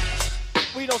plan,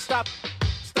 we don't stop.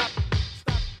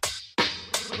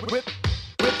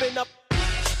 Ripping up,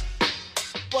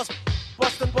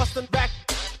 busting back,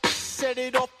 set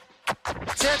it off.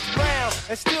 10th round,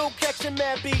 and still catching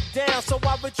mad beat down, so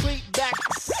I retreat back,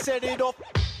 set it off.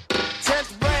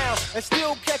 10th round, and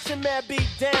still catching mad beat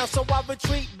down, so I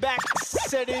retreat back,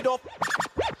 set it off.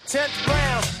 10th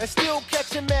round, and still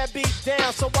catching mad beat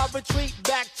down, so I retreat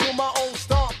back to my own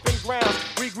stomping grounds.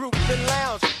 Regroup and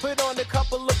lounge, put on a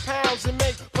couple of pounds, and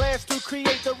make plans to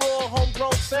create the raw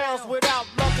homegrown sounds. Without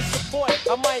love and support,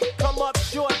 I might come up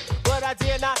short, but I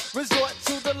dare not resort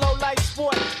to the low life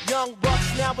sport. Young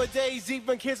bucks nowadays,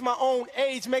 even kids my own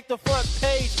age, make the front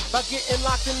page by getting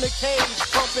locked in the cage,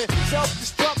 pumping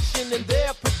self-destruction in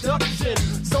their production.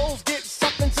 Souls get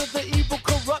sucked into the evil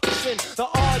corruption. The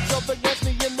odds of against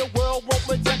me in the world won't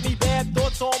protect me. Bad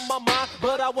thoughts on my mind,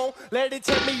 but I won't let it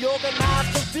tempt me.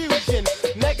 Organized confusion,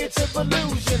 negative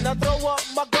illusion. I throw up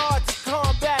my guard to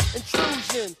combat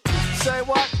intrusion. Say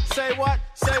what? Say what?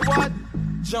 Say what?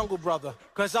 Jungle brother,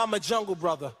 cause I'm a jungle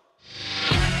brother.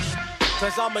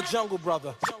 Cause I'm a jungle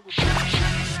brother.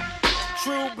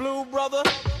 True blue brother.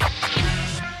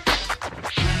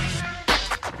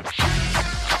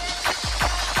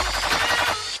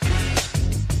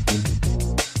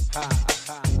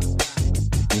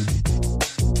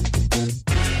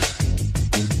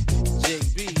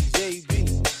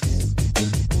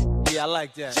 I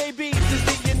like that. JB is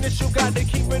the initial, gotta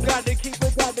keep it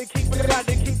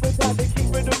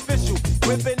official.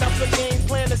 Whipping up a game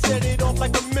plan to set it off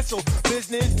like a missile.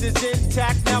 Business is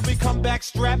intact, now we come back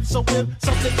strapped. So if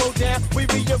something go down, we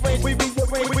rearrange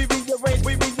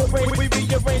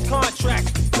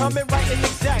contracts. Coming right and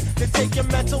exact to take your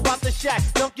mental out the shack.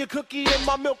 Dunk your cookie in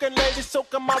my milk and let it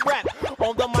soak in my rap.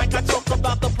 On the mic I talk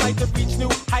about the plight to reach new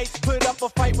heights. Put up a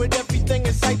fight with everything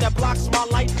in sight that blocks my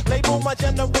light. Label my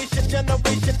generation.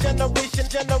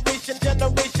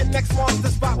 Next monster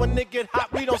spot when it get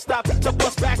hot, we don't stop to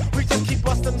bust back. We just keep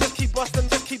busting,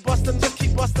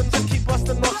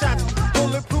 no shots.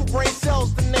 Bulletproof brain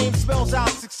cells, the name spells out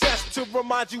success. To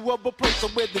remind you of a place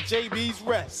where the JB's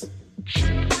rest.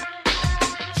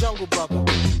 Jungle brother.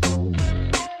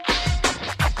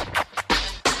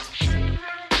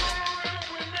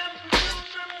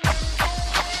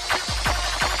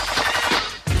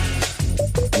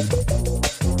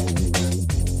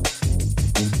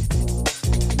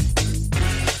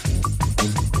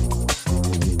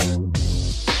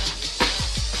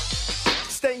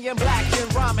 Black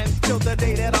and rhyming till the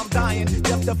day that I'm dying.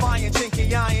 Just defying,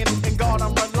 chinky iron. And God,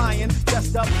 I'm relying.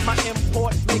 Just up my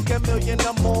import, make $1 million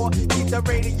or more. Keep the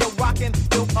radio rocking,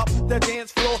 build up the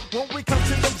dance floor. When we come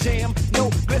to the jam, no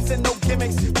glitz, no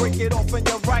gimmicks. Break it off and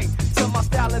you're right. Till my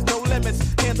style is no limits.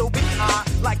 Handle BI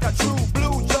like a true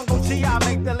blue jungle G. I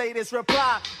make the latest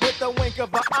reply with the wink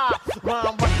of an eye.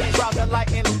 Rhyme right round the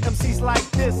lighting. MCs like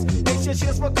this. Make your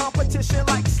cheers for competition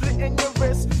like slitting your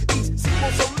wrist. Each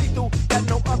sequel so lethal that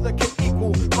no other can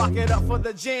equal. Rock it up for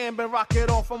the jam and rock it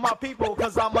off for my people.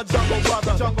 Cause I'm a jungle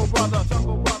brother.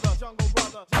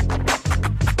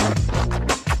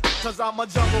 Cause I'm a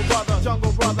jungle brother.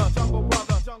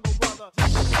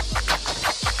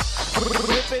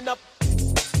 Ripping up.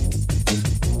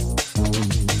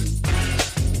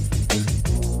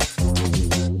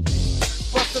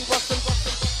 Bustin'.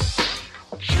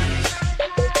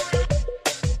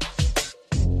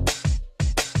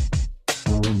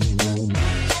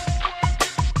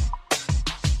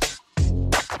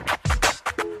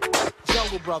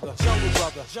 Brother.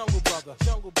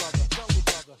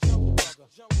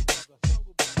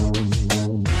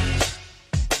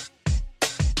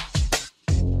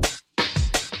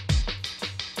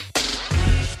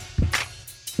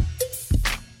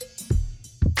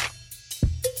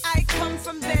 I come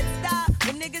from Bed-Stuy,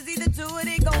 when niggas either do or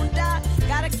they gon' die.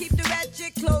 Gotta keep the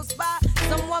ratchet close by.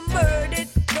 Someone murdered,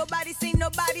 nobody seen,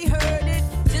 nobody heard it.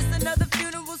 Just another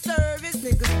funeral service,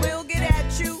 niggas will get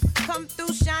at you. Come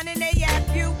through shining, they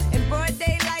yap you. In broad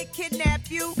daylight, kidnap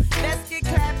you. Let's get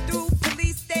clapped through.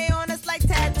 Police stay on us like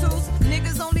tattoos.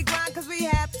 Niggas only grind cause we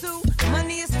have to.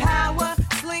 Money is power.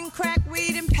 Sling, crack,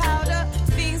 weed, and powder.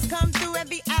 Fiends come through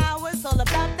every hour. It's all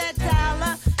about that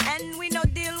dollar. And we no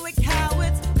deal with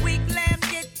cowards. Weak lambs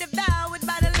get devoured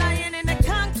by the lion in the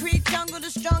concrete jungle.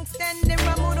 The strong stand and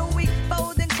rumble. The weak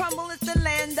fold and crumble. It's the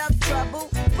land of trouble.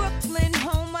 Brooklyn,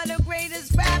 home of the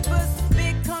greatest rappers.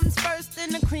 Big comes first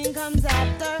and the cream comes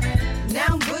after.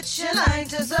 Now put your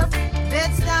lighters up.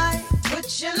 Bed-Stuy,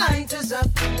 put your lighters up.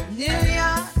 New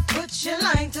York, put your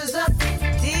lighters up.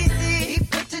 DC, keep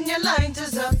putting your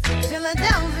lighters up.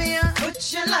 Philadelphia,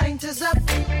 put your lighters up.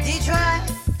 Detroit,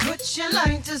 put your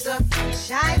lighters up.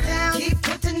 Chi-town, keep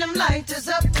putting them lighters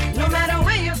up. No matter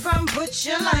where you're from, put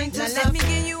your lighters now up. Let me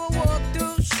give you a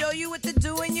walkthrough, show you what to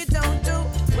do and you don't do.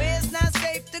 Where it's not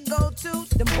safe to go to,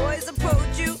 the boys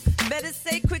approach you. Better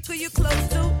say quick who you close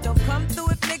to. Don't come through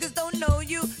if niggas don't know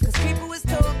you. Cause people is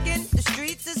talking, the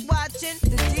streets is watching,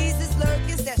 the G's is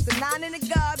lurking. That's the 9 in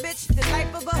the garbage. The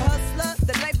life of a hustler,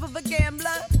 the life of a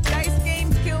gambler. Dice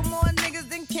games kill more niggas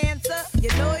than cancer. You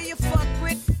know you fuck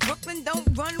with. Brooklyn don't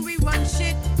run, we run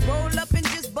shit. Roll up and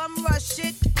just bum rush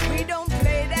shit. We don't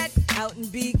play that. Out in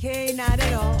BK, not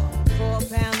at all. 4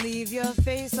 pound, leave your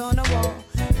face on the wall.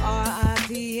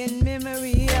 R.I.P. in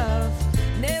memory of.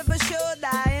 Never show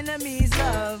thy enemies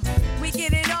love. We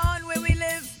get it on where we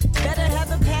live. Better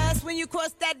have a pass when you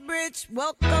cross that bridge.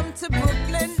 Welcome to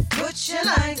Brooklyn. Put your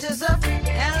lighters up.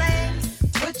 L.A.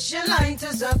 Put your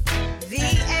lighters up.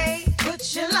 V.A.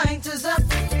 Put your lighters up.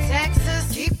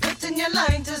 Texas, keep putting your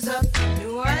lighters up.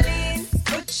 New Orleans,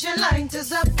 put your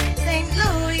lighters up. St.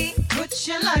 Louis, put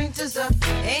your lighters up.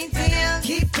 ATL,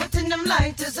 keep putting them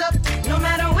lighters up. No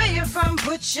matter where you're from,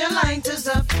 put your lighters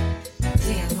up.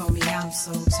 Damn, homie, I'm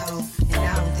so told. And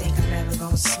I don't think I'm ever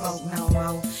gonna smoke no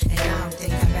more. And I don't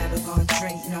think I'm ever gonna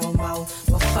drink no more.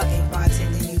 Well, fuck it,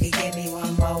 bartender, you can give me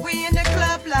one more. We in the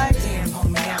club like. Damn,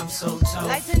 homie, I'm so told.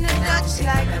 Lights in the Dutch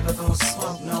like. I'm never gonna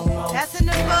smoke no more. That's in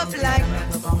the pub like. I'm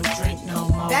never gonna drink no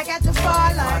more. Back at the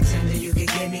bar like. Bartender, you can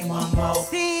give me one more.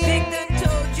 See, Big done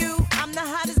told you I'm the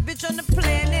hottest bitch on the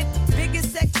planet.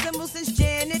 Biggest sex symbol since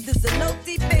Janet. This a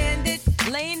no-thief bandit.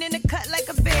 Laying in the cut like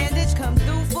a bandage. Come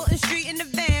through foot and street in the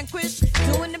vanquish.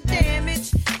 Doing them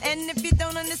damage. And if you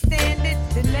don't understand it,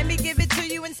 then let me give it to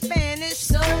you in Spanish.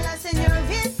 Soy la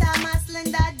señorita más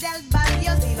linda del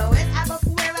barrio. Si lo es, hago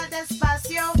fuera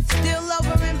despacio. Still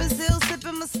over in Brazil,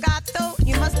 sipping Moscato.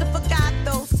 You must have forgot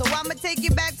though. So I'ma take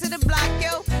you back to the block,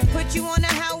 yo. Put you on a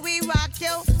how we rock,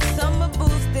 yo. Summer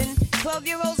boosting.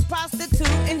 12-year-olds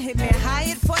prostituting. Hit me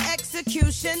hired for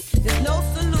execution. There's no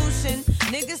solution.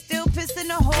 Niggas still piss in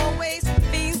the hallways.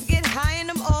 Fiends get high in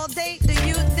them all day. The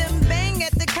youth them bang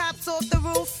at the cops off the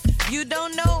roof. You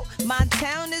don't know, my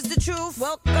town is the truth.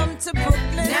 Welcome to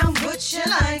Brooklyn. Now put your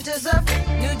lighters up.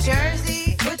 New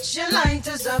Jersey, put your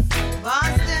lighters up.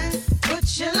 Boston,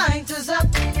 put your lighters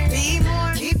up. Be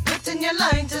more, keep putting your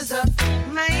lighters up.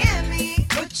 Miami,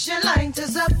 put your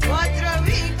lighters up. Puerto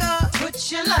Rico,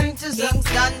 put your lighters up.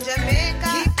 Kingston, Jamaica,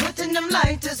 keep putting them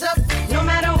lighters up. No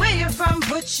matter where you're from,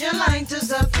 put your lighters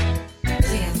up.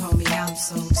 Damn, homie, I'm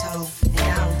so told. And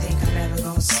I don't think I'm ever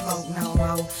gonna smoke no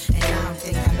more. And I don't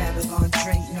think I'm ever gonna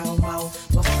drink no more.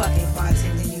 Well, fuck it,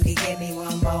 bartender, you can give me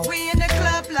one more. We in the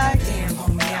club like. Damn,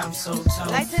 homie, I'm so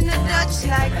told. Lights in the Dutch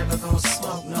like. I'm never gonna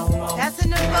smoke no more. That's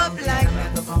in the pub like. I'm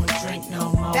never gonna drink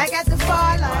no more. Back at the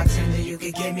bar like. Bartender, you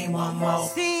can give me one more.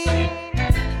 See.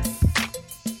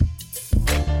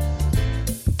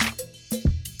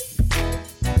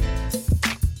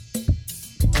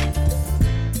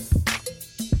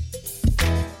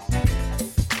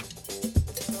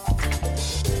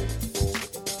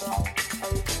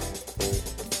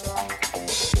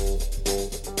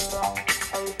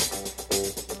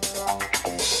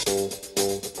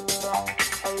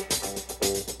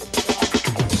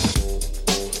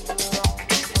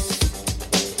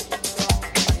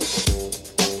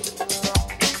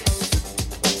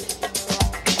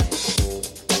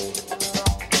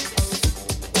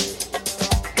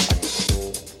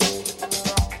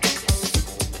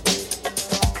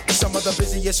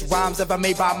 Rhymes ever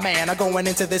made by man are going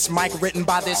into this mic written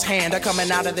by this hand, are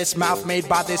coming out of this mouth made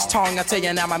by this tongue. I tell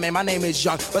you now, my man, my name is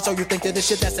Young, but so you think that it's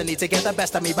your destiny to get the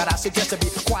best of me, but I suggest to be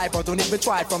quiet, bro. Don't even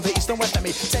try from the east and west of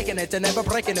me, taking it and never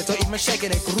breaking it, or even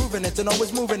shaking it, grooving it and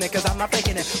always moving it, cause I'm not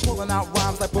faking it, pulling out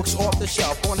rhymes like books off the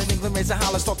shelf. Born in England, raised in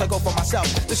Holland, thought to go for myself.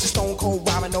 This is stone cold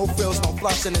rhyming, no frills, no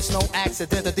fluffs, and it's no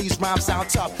accident that these rhymes sound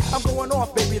tough. I'm going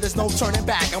off, baby, there's no turning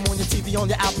back. I'm on your TV, on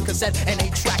your album cassette, and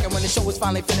 8-track, and when the show is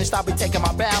finally finished, I'll be taking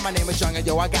my bow. My name is Young, and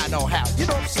yo, I got no how. You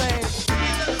know what I'm saying?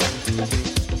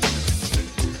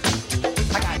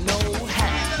 I got no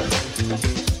how.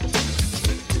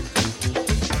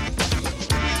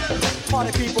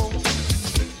 Party people,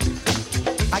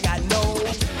 I got no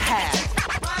how.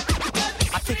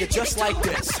 I kick it just like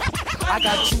this. I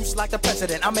got juice like the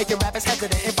president. I'm making rappers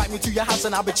hesitant. Invite me to your house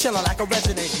and I'll be chilling like a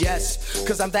resident. Yes,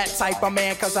 cause I'm that type of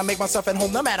man. Cause I make myself at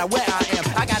home no matter where I am.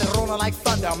 I got it rolling like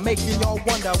thunder, making y'all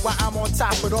wonder why I'm on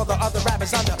top with all the other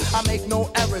rappers under. I make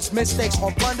no errors, mistakes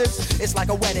or blunders. It's like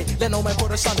a wedding, let no man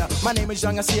put us under. My name is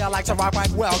Young and see I like to rock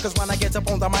right well. Cause when I get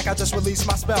up on the mic I just release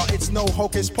my spell. It's no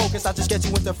hocus pocus, I just get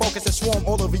you into focus and swarm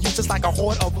all over you just like a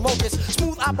horde of locusts.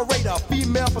 Smooth operator,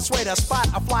 female persuader, spot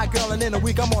a fly girl and in a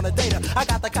week I'm on a data. I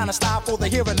got the kind of style live for the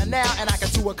here and the now, and I can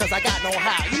do it cause I got no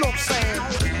how. You know what I'm saying?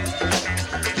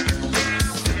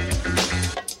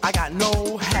 I got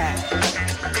no how.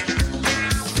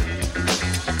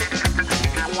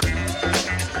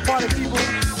 Party people,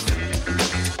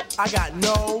 I got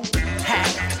no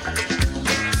hat.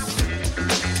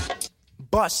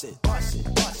 Bust it. Bust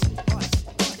it. Bust it. Bust it.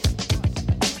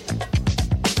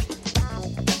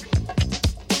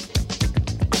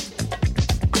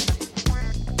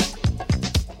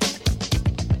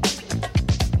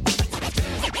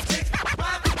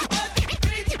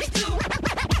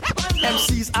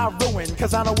 MCs I ruin,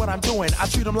 cause I know what I'm doing. I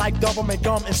treat them like government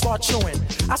gum and start chewing.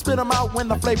 I spit them out when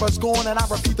the flavor's gone, and I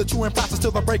repeat the chewing process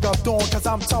till the break of dawn. Cause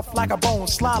I'm tough like a bone,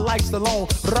 sly like Stallone,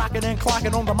 rocking and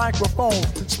clocking on the microphone.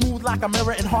 Smooth like a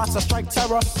mirror and hearts that strike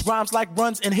terror. Rhymes like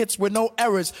runs and hits with no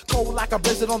errors. Cold like a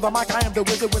blizzard on the mic, I am the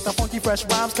wizard with the funky fresh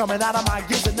rhymes coming out of my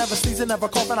gizzard. Never sneezing, never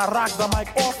coughing, I rock the mic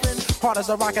often. Hard as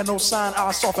a rock and no sign,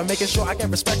 I soften. Making sure I get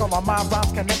respect on my mind,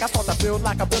 rhymes connect. I start to build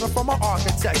like a builder from an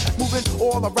architect. Moving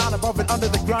all around, above and under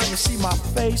the ground. You see my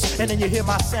face, and then you hear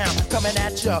my sound coming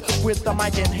at ya with the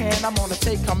mic in hand. I'm gonna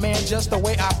take command just the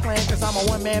way I plan, cause I'm a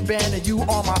one-man band and you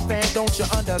are my fan. Don't you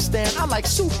understand? I'm like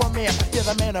Superman, you're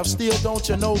the man of steel. Don't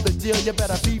you know the deal? You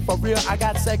better be for real. I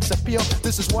got sex appeal.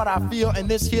 This is what I feel, and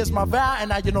this here's my vow. And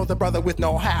now you know the brother with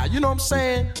no how. You know what I'm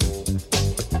saying?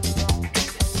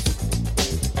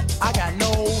 I got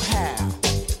no how,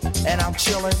 and I'm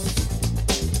chillin',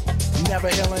 never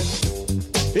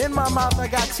illin'. In my mouth I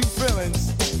got two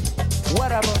feelings.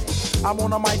 Whatever, I'm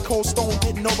on a mic, cold stone,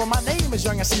 getting over. My name is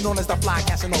Young and C, known as the Fly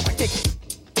Casanova. Kick it.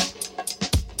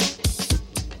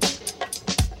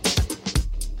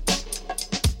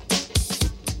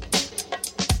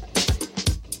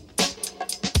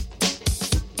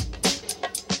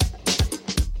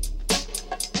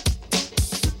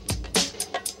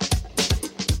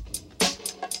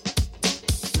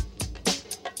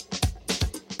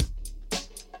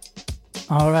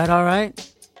 All right.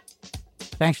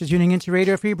 Thanks for tuning into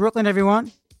Radio Free Brooklyn,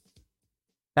 everyone.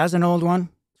 That was an old one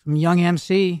from Young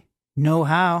MC, Know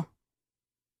How.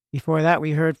 Before that,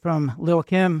 we heard from Lil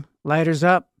Kim, Lighters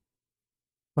Up.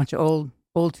 Bunch of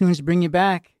old tunes to bring you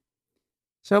back.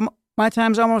 So my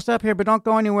time's almost up here, but don't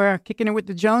go anywhere. Kicking It with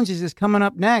the Joneses is coming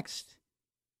up next.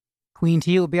 Queen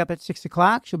T will be up at 6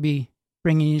 o'clock. She'll be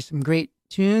bringing you some great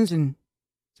tunes and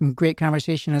some great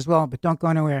conversation as well, but don't go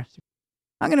anywhere.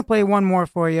 I'm going to play one more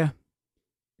for you.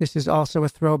 This is also a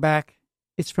throwback.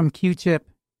 It's from Q-Tip.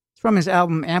 It's from his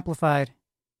album Amplified.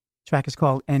 The track is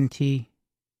called NT.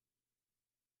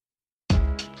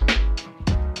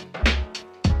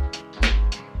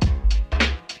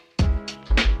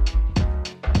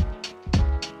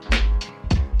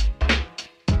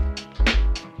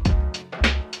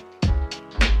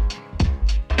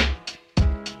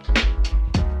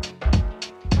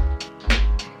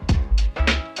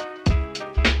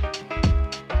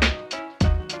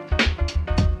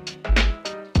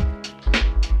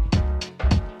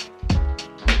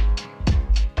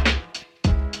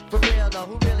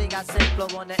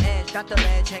 On the edge, got the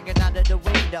ledge hanging out of the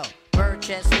window. Bird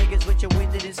chest niggas with your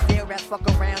winded and steel rats. Fuck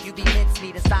around, you be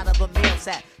mincemeat inside of a meal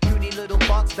sack. Puny little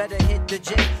bucks better hit the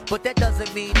gym, but that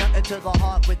doesn't mean nothing to the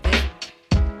heart within.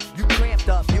 You cramped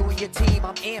up, you and your team,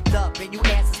 I'm amped up, and you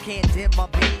asses can't dim my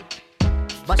beam.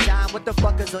 My shine, what the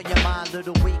fuck is on your mind?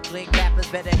 Little weakling rappers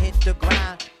better hit the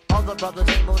grind. All the brothers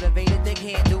ain't motivated, they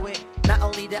can't do it. Not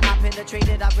only did I penetrate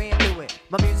it, I ran through it.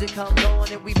 My music comes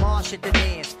on and we march at the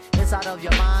dance. Inside of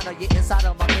your mind or you inside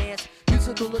of my pants.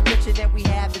 Musical addiction that we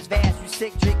have is vast. You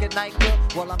sick, drinking nightclub,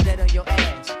 well I'm dead on your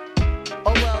ass.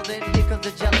 Oh well then, here comes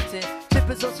the gelatin.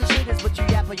 Tippers on some shit is what you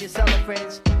have for your cellar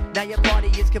friends. Now your party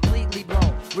is completely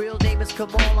blown. Real name is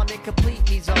Kamal, I'm in complete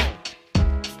me zone.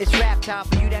 It's rap time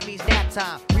for you, that means nap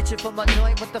time. Reaching for my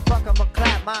joint, what the fuck, I'ma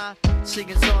clap mine.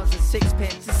 Singing songs in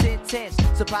sixpence, it's intense.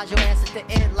 Surprise your ass at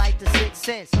the end like the Sixth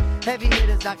Sense. Heavy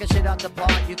hitters knocking shit out the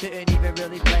park. You couldn't even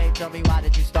really play, tell me why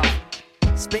did you start?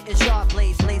 Spitting sharp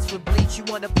blades, laced with bleach. You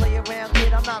wanna play around,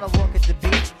 kid? I'm not a walk at the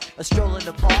beach. A stroll in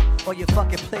the park, or your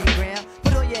fucking playground.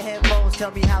 Put on your headphones, tell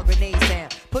me how grenades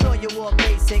sound. Put on your war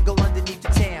bass and go underneath the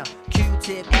town.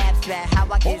 Q-tip, abstract, how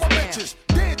I get down. Bitches,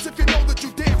 dance if you know that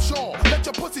you damn sure. Let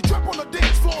your pussy drop on the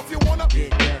dance floor if you wanna.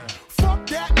 Get down. Fuck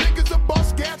that, niggas and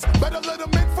bust gats. Better let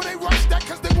them in for they rush that,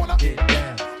 cause they wanna. Get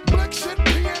down. Blick shit,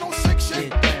 piano sick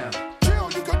shit. Get down.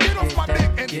 Chill, you can get off my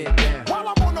dick and get down. While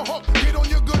I'm on the hook, get on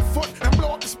your good foot and blow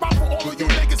up the spot for all of you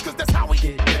niggas, cause that's how we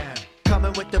get down.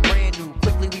 Coming with the brand new,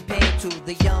 quickly we pan to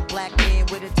the young black man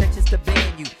with intentions to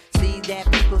ban you. See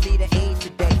that people need an aid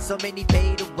today. So many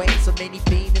fade away, so many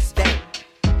fiend to stay.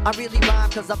 I I really rhyme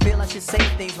cause I feel I should say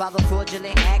things while the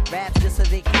fraudulent act raps just so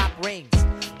they cop rings.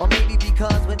 Or maybe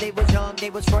because when they was young, they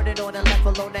was fronted on and left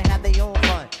alone to have their own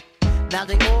fun. Now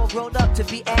they all grown up to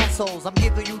be assholes. I'm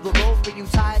giving you the rope and you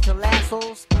tied to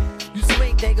lassos. You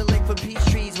swing dangling from peach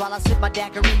trees while I sip my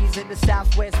daiquiris in the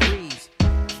southwest breeze.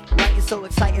 Writing so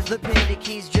exciting, the pen, the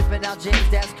keys dripping out gems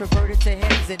that's converted to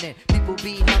hymns. And then people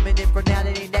be humming it for now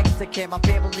that they next to kin. My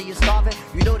family is starving,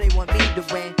 you know they want me to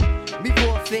win. Me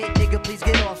forfeit, nigga, please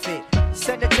get off it.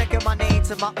 Send a check in my name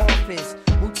to my office.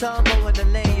 Mutombo in the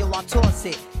lane, yo, I toss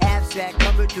it. Abstract,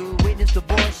 number two, witness the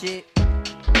bullshit.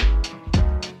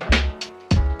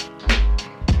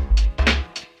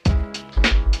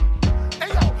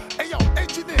 Hey yo,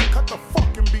 engineer, cut the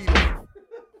fucking beat off.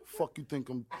 Fuck you think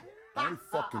I ain't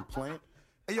fucking playing.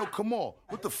 Hey yo, come on.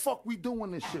 What the fuck we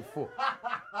doing this shit for?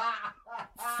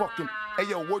 Fucking, hey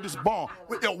yo, word is bomb.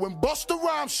 Yo, when Busta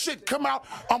Rhymes shit come out,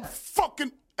 I'm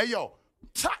fucking, hey yo,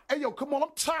 come on, I'm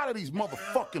tired of these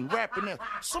motherfucking rapping there.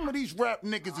 Some of these rap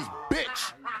niggas is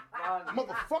bitch.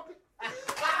 Motherfucker.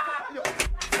 Yo,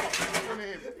 fuck in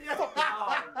here.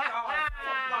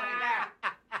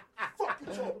 Fuck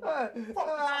you talking about. Fuck you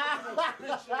talking about,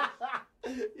 bitch.